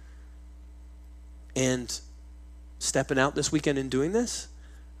 And stepping out this weekend and doing this,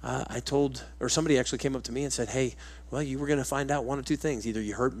 somebody actually came up to me and said, hey, well, you were going to find out one of two things. Either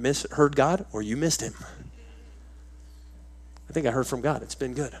you heard God or you missed him. I think I heard from God. It's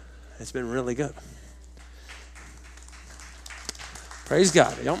been good. It's been really good. Praise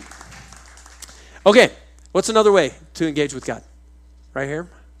God. Yep. Okay, what's another way to engage with God? Right here.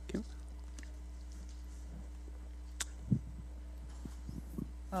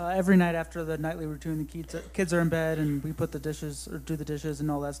 Every night after the nightly routine, the kids are in bed and we put the dishes or do the dishes and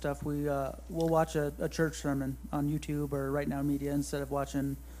all that stuff. We'll watch a church sermon on YouTube or Right Now Media instead of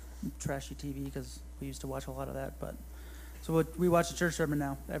watching trashy TV because we used to watch a lot of that. But so we watch a church sermon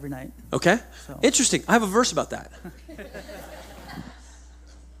now every night. Okay, so. Interesting. I have a verse about that.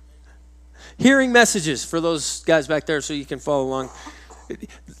 Hearing messages for those guys back there so you can follow along.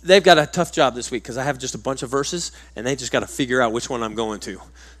 They've got a tough job this week because I have just a bunch of verses and they just got to figure out which one I'm going to.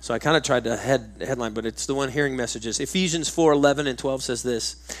 So I kind of tried to headline, but it's the one hearing messages. Ephesians 4:11 and 12 says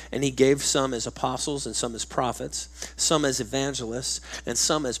this, and he gave some as apostles and some as prophets, some as evangelists and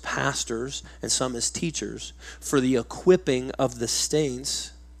some as pastors and some as teachers for the equipping of the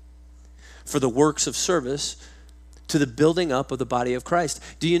saints, for the works of service, to the building up of the body of Christ.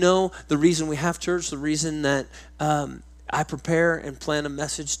 Do you know the reason we have church, the reason that I prepare and plan a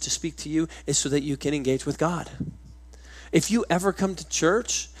message to speak to you is so that you can engage with God. If you ever come to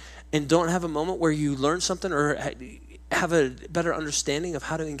church and don't have a moment where you learn something or have a better understanding of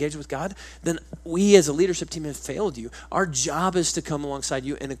how to engage with God, then we as a leadership team have failed you. Our job is to come alongside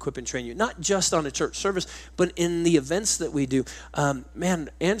you and equip and train you, not just on a church service, but in the events that we do.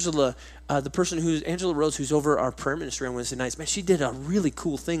 Angela, Angela Rose, who's over our prayer ministry on Wednesday nights, man, she did a really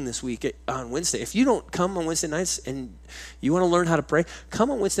cool thing this week on Wednesday. If you don't come on Wednesday nights and you want to learn how to pray,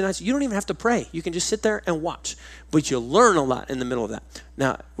 come on Wednesday nights. You don't even have to pray. You can just sit there and watch, but you'll learn a lot in the middle of that.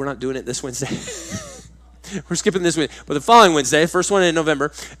 Now, we're not doing it this Wednesday. We're skipping this week, but the following Wednesday, first one in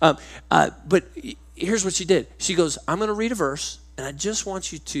November. But here's what she did. She goes, I'm going to read a verse, and I just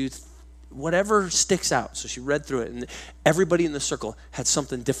want you to, whatever sticks out. So she read through it, and everybody in the circle had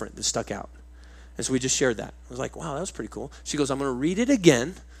something different that stuck out. And so we just shared that. I was like, wow, that was pretty cool. She goes, I'm going to read it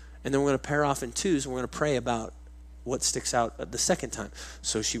again, and then we're going to pair off in twos, and we're going to pray about what sticks out the second time.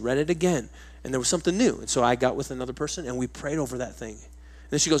 So she read it again, and there was something new. And so I got with another person, and we prayed over that thing. And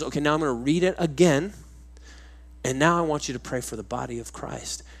then she goes, okay, now I'm going to read it again, and now I want you to pray for the body of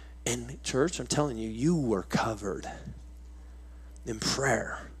Christ. And church, I'm telling you, you were covered in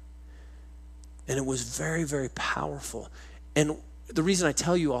prayer. And it was very, very powerful. And the reason I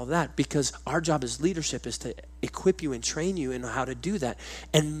tell you all that, because our job as leadership is to equip you and train you in how to do that.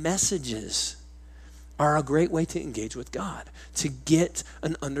 And messages are a great way to engage with God, to get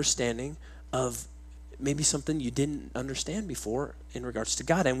an understanding of maybe something you didn't understand before in regards to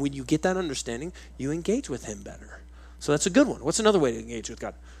God. And when you get that understanding, you engage with him better. So that's a good one. What's another way to engage with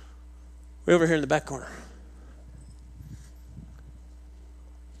God? Way over here in the back corner.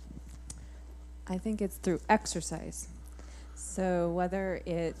 I think it's through exercise. So whether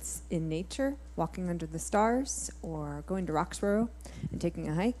it's in nature, walking under the stars, or going to Roxborough and taking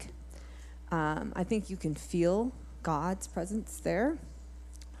a hike, I think you can feel God's presence there.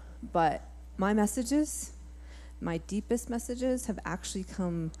 But my messages, my deepest messages, have actually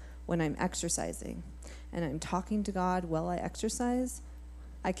come when I'm exercising. And I'm talking to God while I exercise.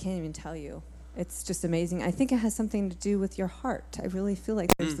 I can't even tell you. It's just amazing. I think it has something to do with your heart. I really feel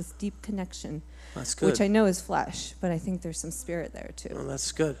like there's this deep connection. That's good. Which I know is flesh, but I think there's some spirit there too. Oh,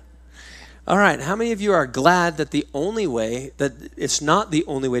 that's good. All right, how many of you are glad that the only way, that it's not the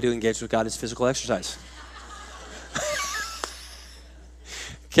only way to engage with God is physical exercise?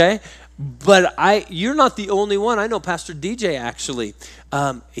 Okay? But you're not the only one. I know Pastor DJ actually.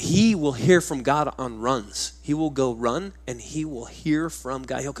 He will hear from God on runs. He will go run and he will hear from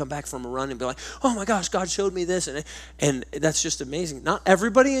God. He'll come back from a run and be like, oh my gosh, God showed me this. And that's just amazing. Not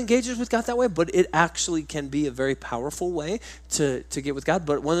everybody engages with God that way, but it actually can be a very powerful way to get with God.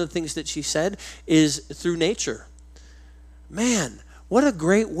 But one of the things that she said is through nature. Man, what a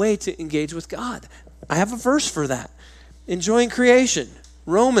great way to engage with God. I have a verse for that. Enjoying creation.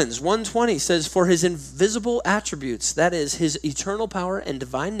 Romans 1:20 says, for his invisible attributes, that is, his eternal power and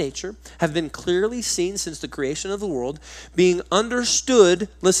divine nature, have been clearly seen since the creation of the world, being understood,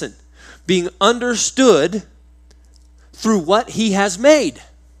 listen, being understood through what he has made.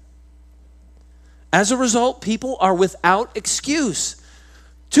 As a result, people are without excuse.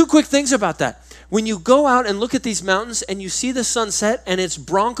 Two quick things about that. When you go out and look at these mountains and you see the sunset and it's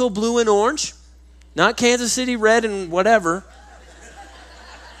Bronco blue and orange, not Kansas City red and whatever,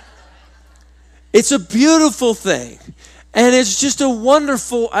 it's a beautiful thing. And it's just a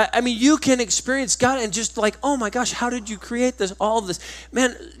wonderful, I mean, you can experience God and just like, oh my gosh, how did you create this, all of this?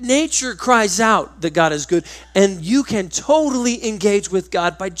 Man, nature cries out that God is good. And you can totally engage with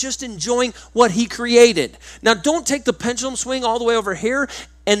God by just enjoying what he created. Now, don't take the pendulum swing all the way over here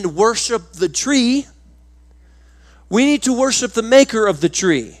and worship the tree. We need to worship the maker of the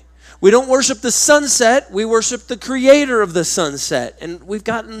tree. We don't worship the sunset. We worship the creator of the sunset. And we've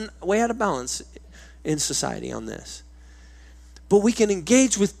gotten way out of balance in society on this. But we can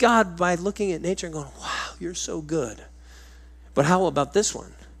engage with God by looking at nature and going, wow, you're so good. But how about this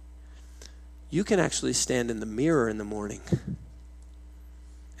one? You can actually stand in the mirror in the morning.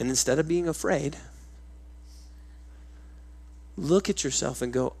 And instead of being afraid, look at yourself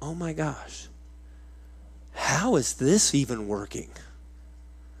and go, oh my gosh, how is this even working?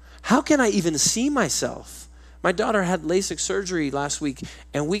 How can I even see myself? My daughter had LASIK surgery last week,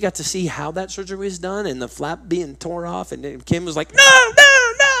 and we got to see how that surgery was done and the flap being torn off, and Kim was like,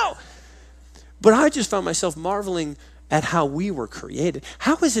 no. But I just found myself marveling at how we were created.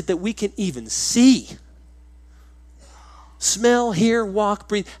 How is it that we can even see? Smell, hear, walk,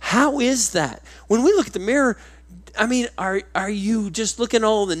 breathe. How is that? When we look at the mirror, I mean, are you just looking at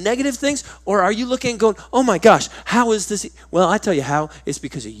all the negative things, or are you looking and going, oh my gosh, how is this? Well, I tell you how. It's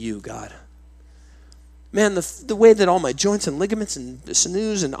because of you, God. Man, the way that all my joints and ligaments and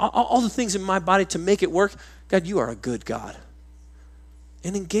sinews and all the things in my body to make it work, God, you are a good God.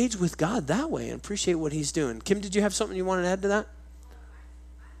 And engage with God that way and appreciate what he's doing. Kim, did you have something you wanted to add to that?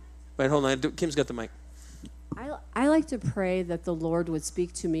 Wait, hold on. Kim's got the mic. I like to pray that the Lord would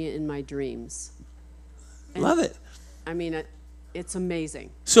speak to me in my dreams. And, love it. I mean, it's amazing.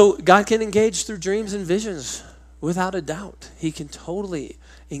 So God can engage through dreams and visions without a doubt. He can totally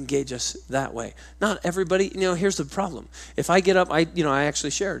engage us that way. Not everybody, here's the problem. If I get up, I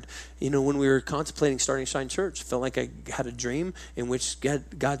actually shared, when we were contemplating starting Shine Church, felt like I had a dream in which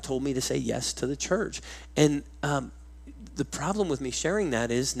God told me to say yes to the church. And the problem with me sharing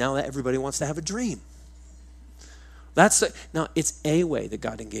that is now that everybody wants to have a dream. Now, it's a way that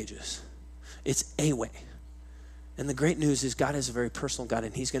God engages. It's a way. And the great news is God is a very personal God,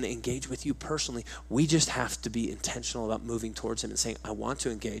 and he's going to engage with you personally. We just have to be intentional about moving towards him and saying, I want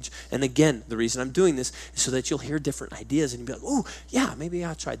to engage. And again, the reason I'm doing this is so that you'll hear different ideas and you'll be like, oh, yeah, maybe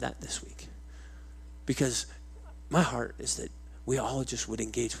I'll try that this week. Because my heart is that we all just would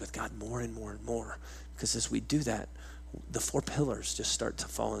engage with God more and more and more. Because as we do that, the 4 pillars just start to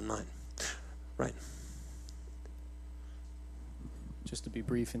fall in line. Right. Just to be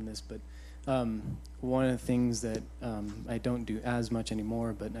brief in this, but One of the things that I don't do as much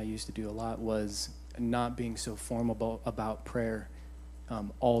anymore, but I used to do a lot, was not being so formal about prayer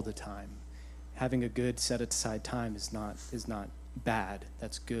all the time. Having a good set aside time is not bad.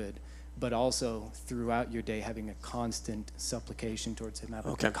 That's good. But also throughout your day, having a constant supplication towards him,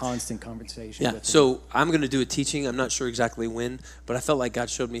 having a constant conversation with him. So I'm going to do a teaching. I'm not sure exactly when, but I felt like God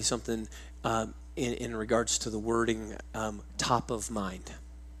showed me something in regards to the wording, top of mind.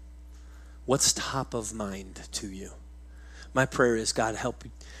 What's top of mind to you? My prayer is, God,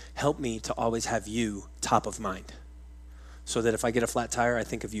 help me to always have you top of mind, so that if I get a flat tire, I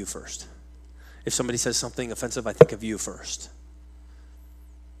think of you first. If somebody says something offensive, I think of you first.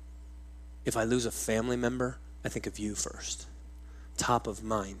 If I lose a family member, I think of you first. Top of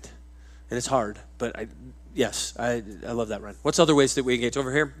mind. And it's hard, but I love that, Ryan. What's other ways that we engage?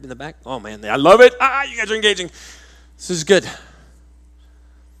 Over here in the back? Oh, man, I love it. You guys are engaging. This is good.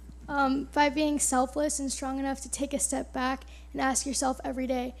 By being selfless and strong enough to take a step back and ask yourself every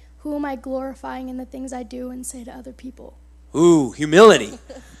day, who am I glorifying in the things I do and say to other people? Ooh, humility.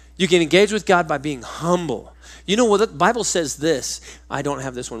 You can engage with God by being humble. You know what the Bible says this. I don't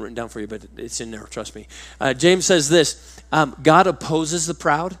have this one written down for you, but it's in there, trust me. James says this, God opposes the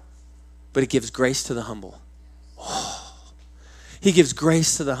proud, but he gives grace to the humble. Oh, he gives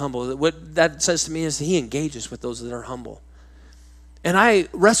grace to the humble. What that says to me is he engages with those that are humble. And I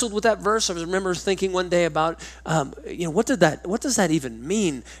wrestled with that verse. I remember thinking one day about, what does that even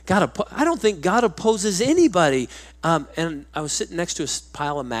mean? I don't think God opposes anybody. And I was sitting next to a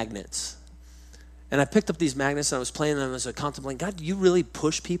pile of magnets. And I picked up these magnets and I was playing them as a contemplating, God, do you really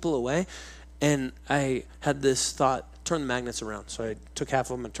push people away? And I had this thought, turn the magnets around. So I took half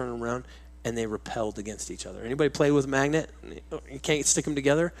of them and turned them around, and they repelled against each other. Anybody play with a magnet? You can't stick them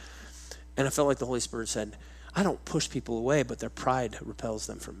together? And I felt like the Holy Spirit said, I don't push people away, but their pride repels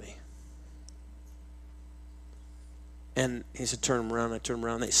them from me. And he said, turn them around. I turned them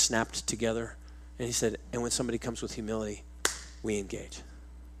around. They snapped together. And he said, and when somebody comes with humility, we engage.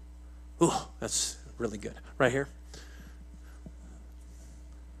 Ooh, that's really good. Right here.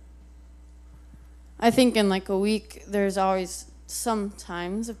 I think in like a week, there's always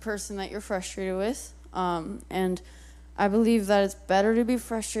sometimes a person that you're frustrated with. And I believe that it's better to be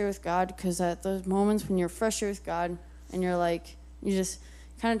frustrated with God, because at those moments when you're frustrated with God and you're like, you just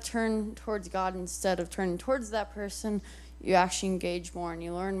kind of turn towards God instead of turning towards that person, you actually engage more and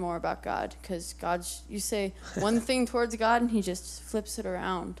you learn more about God, because you say one thing towards God and he just flips it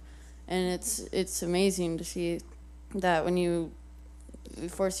around. And it's amazing to see that when you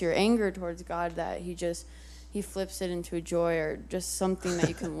force your anger towards God, that he flips it into a joy or just something that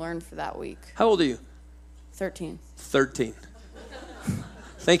you can learn for that week. How old are you? 13.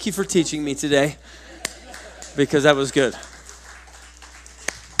 Thank you for teaching me today, because that was good.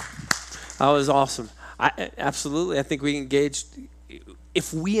 That was awesome. Absolutely. I think we engaged.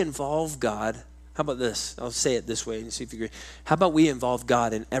 If we involve God, how about this? I'll say it this way and see if you agree. How about we involve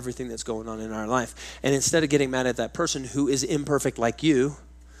God in everything that's going on in our life? And instead of getting mad at that person who is imperfect like you,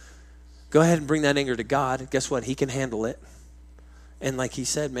 go ahead and bring that anger to God. Guess what? He can handle it. And like he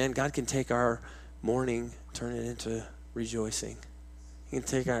said, man, God can take our mourning, turn it into rejoicing. He can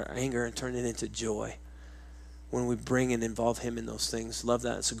take our anger and turn it into joy when we bring and involve him in those things. Love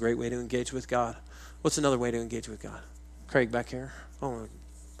that. It's a great way to engage with God. What's another way to engage with God? Craig back here. Oh,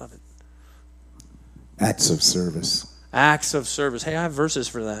 love it. Acts of service. Acts of service. Hey, I have verses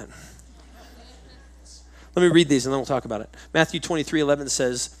for that. Let me read these and then we'll talk about it. Matthew 23:11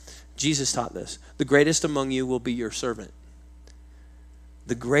 says, Jesus taught this. The greatest among you will be your servant.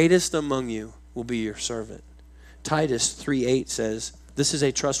 The greatest among you will be your servant. Titus 3:8 says, this is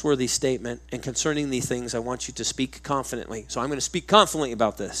a trustworthy statement, and concerning these things I want you to speak confidently. So I'm going to speak confidently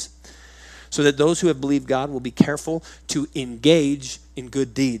about this, so that those who have believed God will be careful to engage in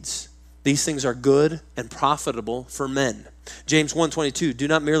good deeds. These things are good and profitable for men. James 1:22, do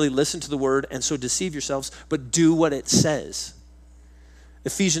not merely listen to the word and so deceive yourselves, but do what it says.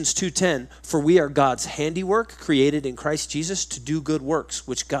 Ephesians 2:10, for we are God's handiwork, created in Christ Jesus to do good works,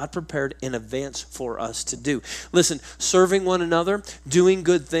 which God prepared in advance for us to do. Listen, serving one another, doing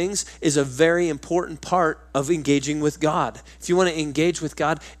good things is a very important part of engaging with God. If you want to engage with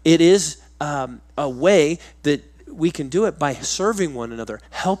God, it is a way that we can do it by serving one another,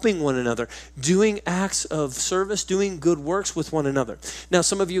 helping one another, doing acts of service, doing good works with one another. Now,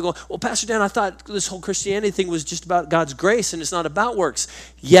 some of you go, well, Pastor Dan, I thought this whole Christianity thing was just about God's grace and it's not about works.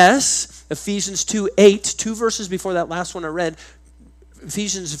 Yes, Ephesians 2:8, 2 verses before that last one I read,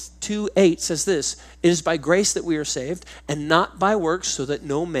 Ephesians 2:8 says this, it is by grace that we are saved and not by works, so that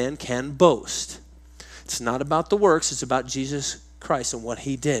no man can boast. It's not about the works, it's about Jesus Christ and what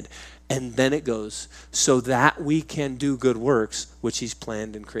he did. And then it goes, so that we can do good works, which he's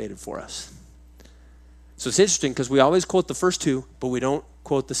planned and created for us. So it's interesting because we always quote the first two, but we don't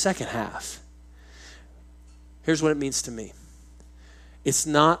quote the second half. Here's what it means to me. It's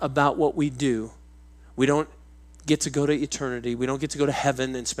not about what we do. We don't get to go to eternity. We don't get to go to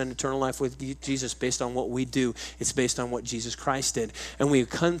heaven and spend eternal life with Jesus based on what we do. It's based on what Jesus Christ did. And we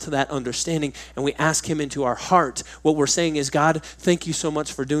come to that understanding and we ask him into our heart. What we're saying is, God, thank you so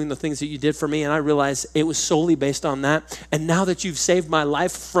much for doing the things that you did for me. And I realize it was solely based on that. And now that you've saved my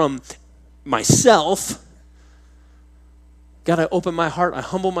life from myself, God, I open my heart, I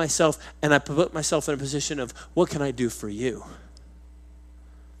humble myself, and I put myself in a position of, what can I do for you?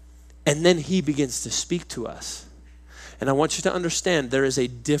 And then he begins to speak to us. And I want you to understand there's a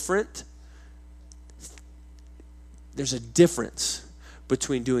difference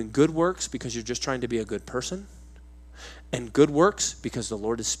between doing good works because you're just trying to be a good person and good works because the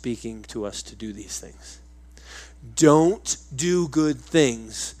Lord is speaking to us to do these things. Don't do good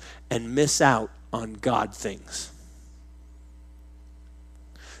things and miss out on God things.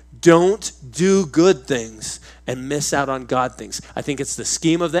 Don't do good things and miss out on God things. I think it's the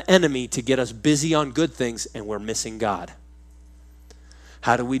scheme of the enemy to get us busy on good things and we're missing God.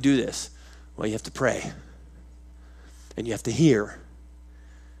 How do we do this? Well, you have to pray. And you have to hear.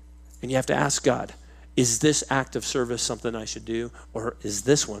 And you have to ask God, is this act of service something I should do? Or is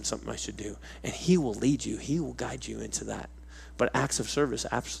this one something I should do? And he will lead you. He will guide you into that. But acts of service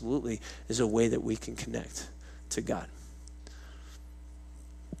absolutely is a way that we can connect to God.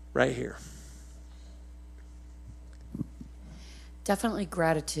 Right here. Definitely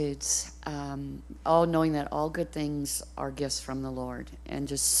gratitudes. All knowing that all good things are gifts from the Lord, and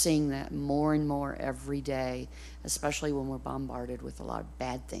just seeing that more and more every day, especially when we're bombarded with a lot of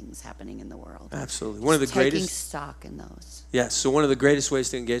bad things happening in the world. Absolutely. Just One of the taking greatest stock in those. Yes. So one of the greatest ways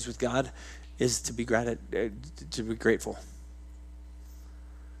to engage with God is to be grateful.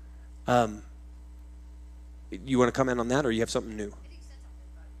 You want to comment on that, or you have something new?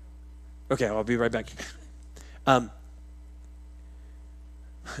 Okay, I'll be right back.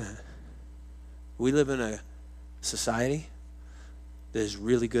 We live in a society that is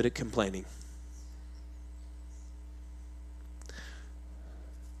really good at complaining.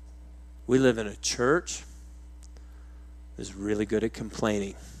 We live in a church that is really good at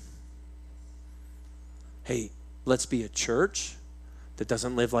complaining. Hey, let's be a church that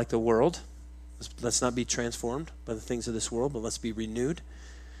doesn't live like the world. Let's not be transformed by the things of this world, but let's be renewed.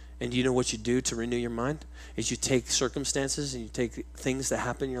 And you know what you do to renew your mind? Is you take circumstances and you take things that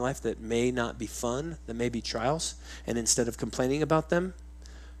happen in your life that may not be fun, that may be trials, and instead of complaining about them,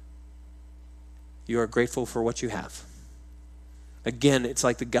 you are grateful for what you have. Again, it's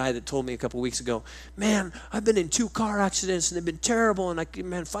like the guy that told me a couple weeks ago, man, I've been in 2 car accidents and they've been terrible, and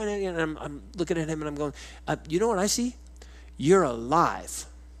I'm looking at him and I'm going, you know what I see? You're alive.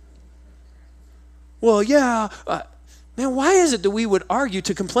 Well, yeah, man, why is it that we would argue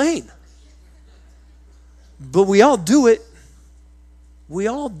to complain? But we all do it. We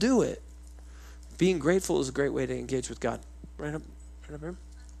all do it. Being grateful is a great way to engage with God. Right up here.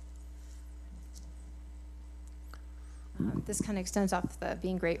 This kind of extends off the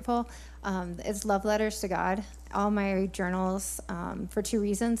being grateful. It's love letters to God. All my journals, for 2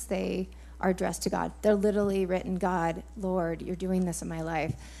 reasons, they are addressed to God. They're literally written, God, Lord, you're doing this in my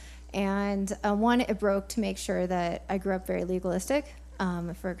life. And one, it broke to make sure that I grew up very legalistic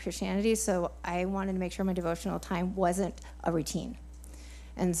for Christianity, so I wanted to make sure my devotional time wasn't a routine.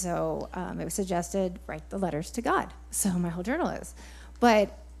 And so it was suggested, write the letters to God. So my whole journal is.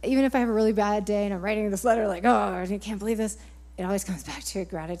 But even if I have a really bad day and I'm writing this letter like, oh, I can't believe this, it always comes back to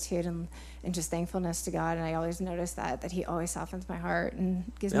gratitude and just thankfulness to God. And I always notice that he always softens my heart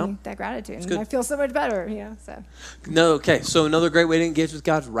and gives me that gratitude. And I feel so much better, so. No, okay, so another great way to engage with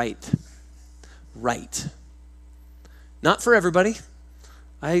God, write. Not for everybody.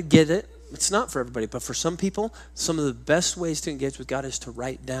 I get it. It's not for everybody. But for some people, some of the best ways to engage with God is to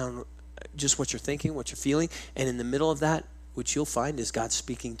write down just what you're thinking, what you're feeling. And in the middle of that, what you'll find is God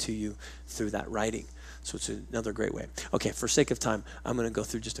speaking to you through that writing. So it's another great way. Okay, for sake of time, I'm going to go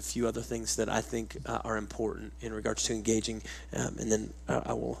through just a few other things that I think are important in regards to engaging, and then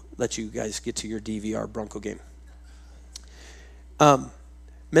I will let you guys get to your DVR Bronco game.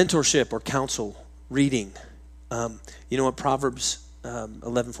 Mentorship or counsel, reading. You know what Proverbs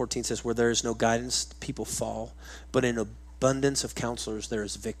 11:14 says, where there is no guidance, people fall, but in abundance of counselors there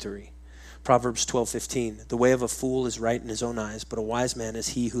is victory. Proverbs 12:15, the way of a fool is right in his own eyes, but a wise man is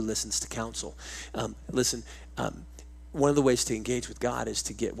he who listens to counsel. one of the ways to engage with God is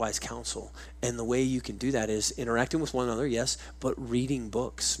to get wise counsel. And the way you can do that is interacting with one another, yes, but reading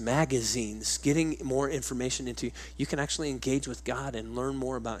books, magazines, getting more information into. You can actually engage with God and learn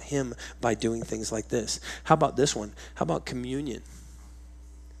more about him by doing things like this. How about this one? How about communion?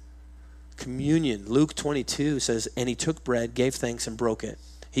 Communion. Luke 22 says, and he took bread, gave thanks, and broke it.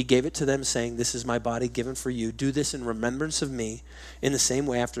 He gave it to them, saying, this is my body given for you. Do this in remembrance of me. In the same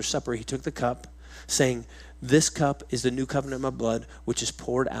way, after supper, he took the cup, saying, this cup is the new covenant of my blood, which is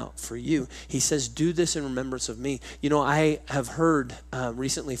poured out for you. He says, do this in remembrance of me. You know, I have heard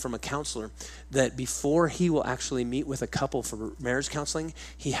recently from a counselor that before he will actually meet with a couple for marriage counseling,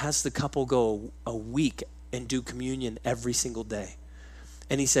 he has the couple go a week and do communion every single day.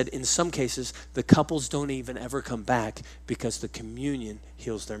 And he said in some cases, the couples don't even ever come back because the communion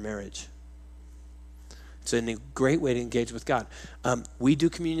heals their marriage. It's a great way to engage with God. We do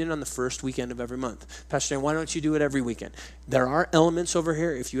communion on the first weekend of every month. Pastor Dan, why don't you do it every weekend? There are elements over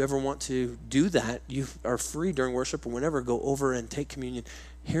here. If you ever want to do that, you are free during worship or whenever. Go over and take communion.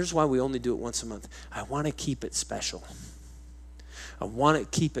 Here's why we only do it once a month. I want to keep it special. I want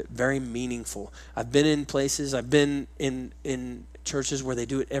to keep it very meaningful. I've been in places, I've been in churches where they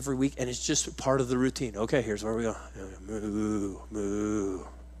do it every week, and it's just part of the routine. Okay, here's where we go. Moo, moo.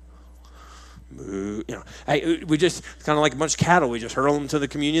 You know, we just kind of like a bunch of cattle. We just hurl them to the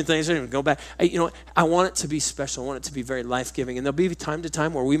communion things and go back. I want it to be special. I want it to be very life-giving. And there'll be time to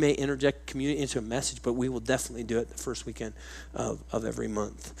time where we may interject communion into a message, but we will definitely do it the first weekend of every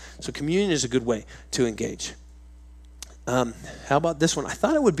month. So communion is a good way to engage. How about this one? I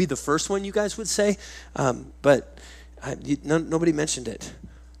thought it would be the first one you guys would say, but nobody mentioned it.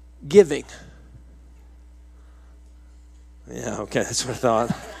 Giving. Yeah, okay, that's what I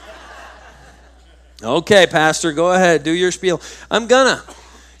thought. Okay, Pastor, go ahead, do your spiel. I'm gonna.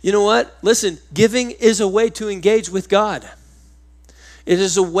 You know what? Listen, giving is a way to engage with God. It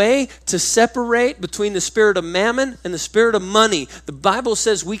is a way to separate between the spirit of mammon and the spirit of money. The Bible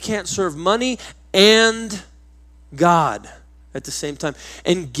says we can't serve money and God at the same time.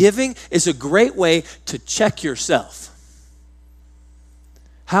 And giving is a great way to check yourself.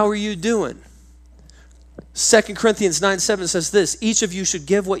 How are you doing? 2 Corinthians 9:7 says this, each of you should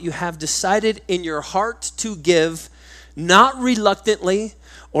give what you have decided in your heart to give, not reluctantly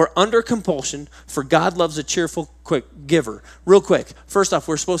or under compulsion, for God loves a cheerful, quick giver. Real quick, first off,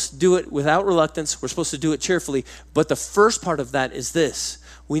 we're supposed to do it without reluctance. We're supposed to do it cheerfully. But the first part of that is this.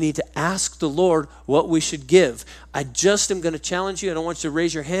 We need to ask the Lord what we should give. I just am going to challenge you. I don't want you to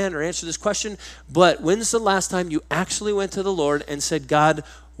raise your hand or answer this question, but when's the last time you actually went to the Lord and said, God,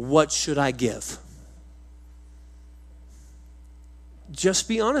 what should I give? Just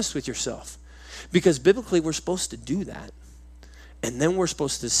be honest with yourself. Because biblically, we're supposed to do that. And then we're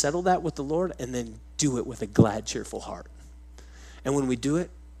supposed to settle that with the Lord and then do it with a glad, cheerful heart. And when we do it,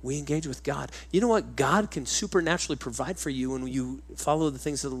 we engage with God. You know what? God can supernaturally provide for you when you follow the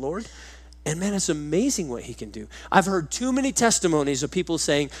things of the Lord. And man, it's amazing what he can do. I've heard too many testimonies of people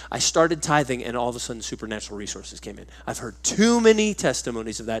saying, I started tithing and all of a sudden supernatural resources came in. I've heard too many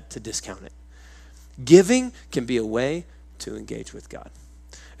testimonies of that to discount it. Giving can be a way to engage with God.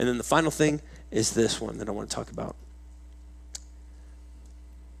 And then the final thing is this one that I want to talk about.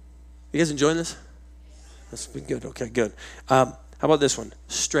 You guys enjoying this? That's been good. Okay, good. How about this one?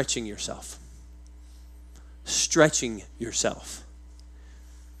 Stretching yourself. Stretching yourself.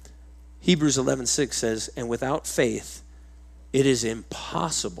 Hebrews 11:6 says, and without faith, it is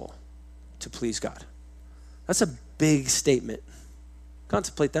impossible to please God. That's a big statement.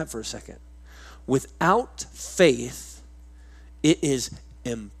 Contemplate that for a second. Without faith, it is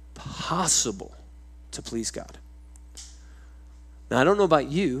impossible to please God. Now, I don't know about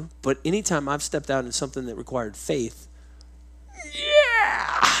you, but anytime I've stepped out in something that required faith,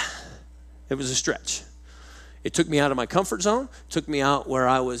 it was a stretch. It took me out of my comfort zone, took me out where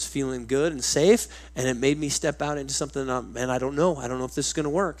I was feeling good and safe, and it made me step out into something, man, I don't know if this is going to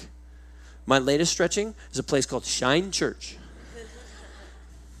work. My latest stretching is a place called Shine Church.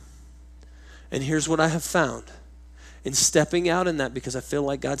 And here's what I have found. In stepping out in that, because I feel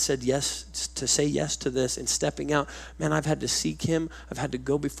like God said yes, to say yes to this, and stepping out, man, I've had to seek him, I've had to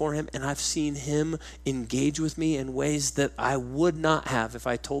go before him, and I've seen him engage with me in ways that I would not have if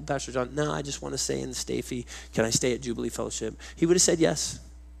I told Pastor John, no, I just want to stay in Stafey. Can I stay at Jubilee Fellowship? He would have said yes.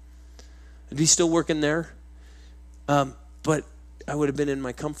 And he's still working there. But I would have been in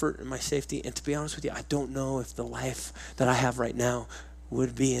my comfort and my safety. And to be honest with you, I don't know if the life that I have right now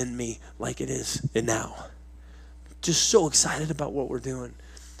would be in me like it is now. Just so excited about what we're doing.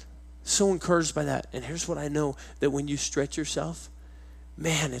 So encouraged by that. And here's what I know, that when you stretch yourself,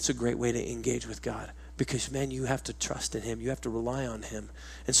 man, it's a great way to engage with God. because, man, you have to trust in him. You have to rely on him.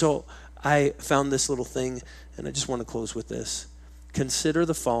 And so I found this little thing, and I just want to close with this. Consider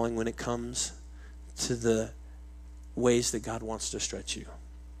the following when it comes to the ways that God wants to stretch you.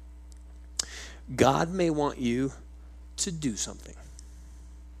 God may want you to do something.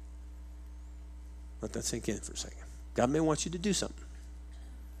 Let that sink in for a second. God may want you to do something.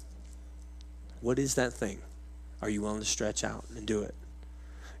 What is that thing? Are you willing to stretch out and do it?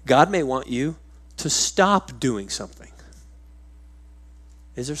 God may want you to stop doing something.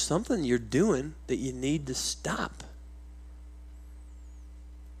 Is there something you're doing that you need to stop?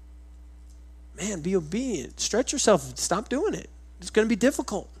 Man, be obedient. Stretch yourself. Stop doing it. It's going to be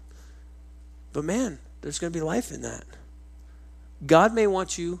difficult. But man, there's going to be life in that. God may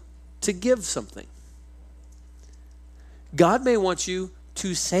want you to give something. God may want you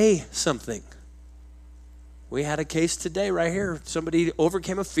to say something. We had a case today right here. Somebody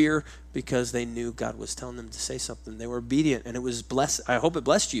overcame a fear because they knew God was telling them to say something. They were obedient, and it was blessed. I hope it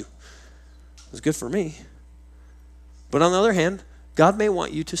blessed you. It was good for me. But on the other hand, God may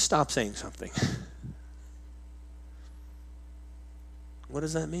want you to stop saying something. What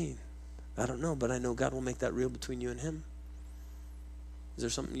does that mean? I don't know, but I know God will make that real between you and him. Is there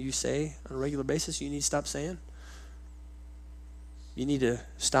something you say on a regular basis you need to stop saying? You need to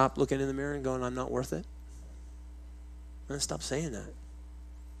stop looking in the mirror and going, I'm not worth it. Man, stop saying that.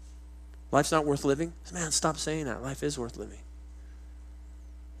 Life's not worth living. Man, stop saying that. Life is worth living.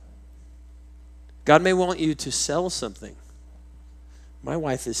 God may want you to sell something. My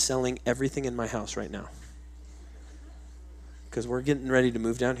wife is selling everything in my house right now. Because we're getting ready to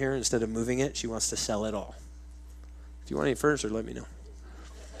move down here. Instead of moving it, she wants to sell it all. If you want any furniture, let me know.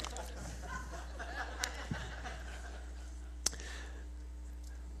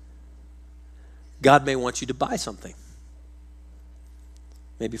 God may want you to buy something.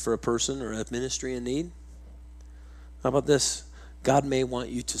 Maybe for a person or a ministry in need. How about this? God may want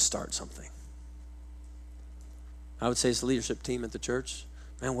you to start something. I would say as the leadership team at the church,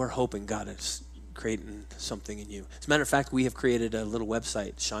 man, we're hoping God is creating something in you. As a matter of fact, we have created a little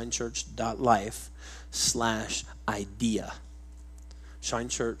website, shinechurch.life/idea.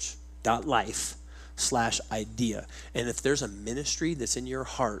 shinechurch.life/idea. And if there's a ministry that's in your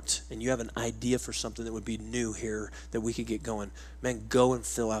heart and you have an idea for something that would be new here that we could get going, man, go and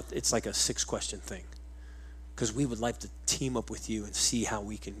fill out. It's like a 6-question thing. Because we would like to team up with you and see how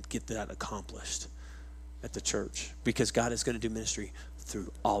we can get that accomplished at the church. Because God is going to do ministry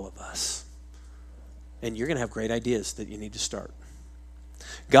through all of us. And you're going to have great ideas that you need to start.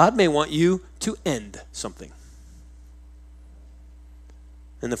 God may want you to end something.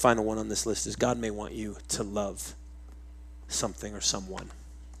 And the final one on this list is God may want you to love something or someone.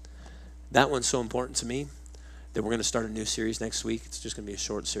 That one's so important to me that we're going to start a new series next week. It's just going to be a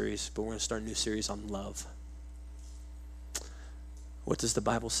short series, but we're going to start a new series on love. What does the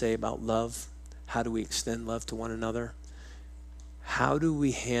Bible say about love? How do we extend love to one another? How do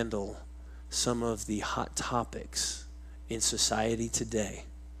we handle some of the hot topics in society today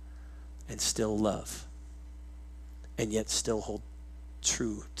and still love and yet still hold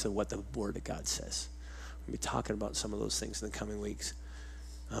true to what the Word of God says? We'll be talking about some of those things in the coming weeks.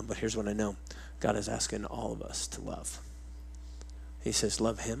 But here's what I know. God is asking all of us to love. He says,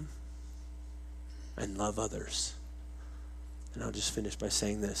 love him and love others. And I'll just finish by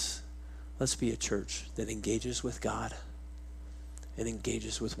saying this. Let's be a church that engages with God and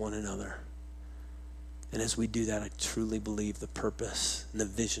engages with one another. And as we do that, I truly believe the purpose and the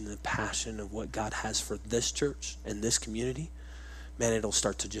vision and the passion of what God has for this church and this community, man, it'll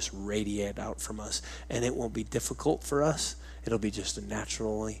start to just radiate out from us. And it won't be difficult for us. It'll be just a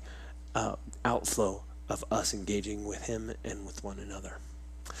naturally outflow of us engaging with him and with one another.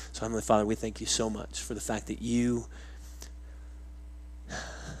 So Heavenly Father, we thank you so much for the fact that you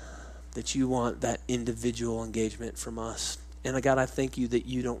want that individual engagement from us. And God, I thank you that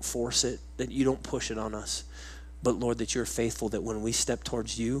you don't force it, that you don't push it on us. But Lord, that you're faithful, that when we step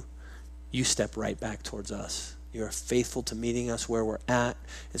towards you, you step right back towards us. You are faithful to meeting us where we're at.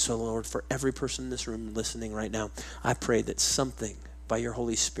 And so, Lord, for every person in this room listening right now, I pray that something by your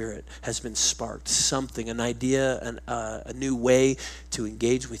Holy Spirit has been sparked. Something, an idea, a new way to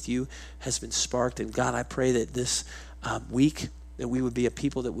engage with you has been sparked. And God, I pray that this week, that we would be a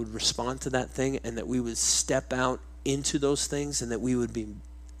people that would respond to that thing and that we would step out into those things and that we would be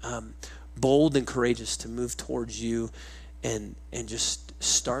bold and courageous to move towards you and just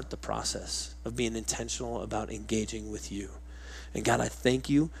start the process of being intentional about engaging with you. And God, I thank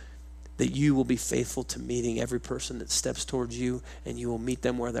you that you will be faithful to meeting every person that steps towards you, and you will meet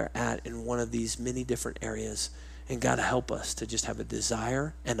them where they're at in one of these many different areas. And God, help us to just have a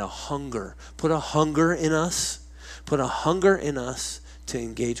desire and a hunger. Put a hunger in us. Put a hunger in us to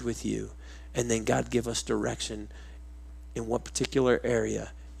engage with you. And then, God, give us direction in what particular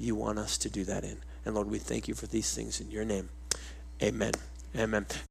area you want us to do that in. And Lord, we thank you for these things in your name. Amen. Amen.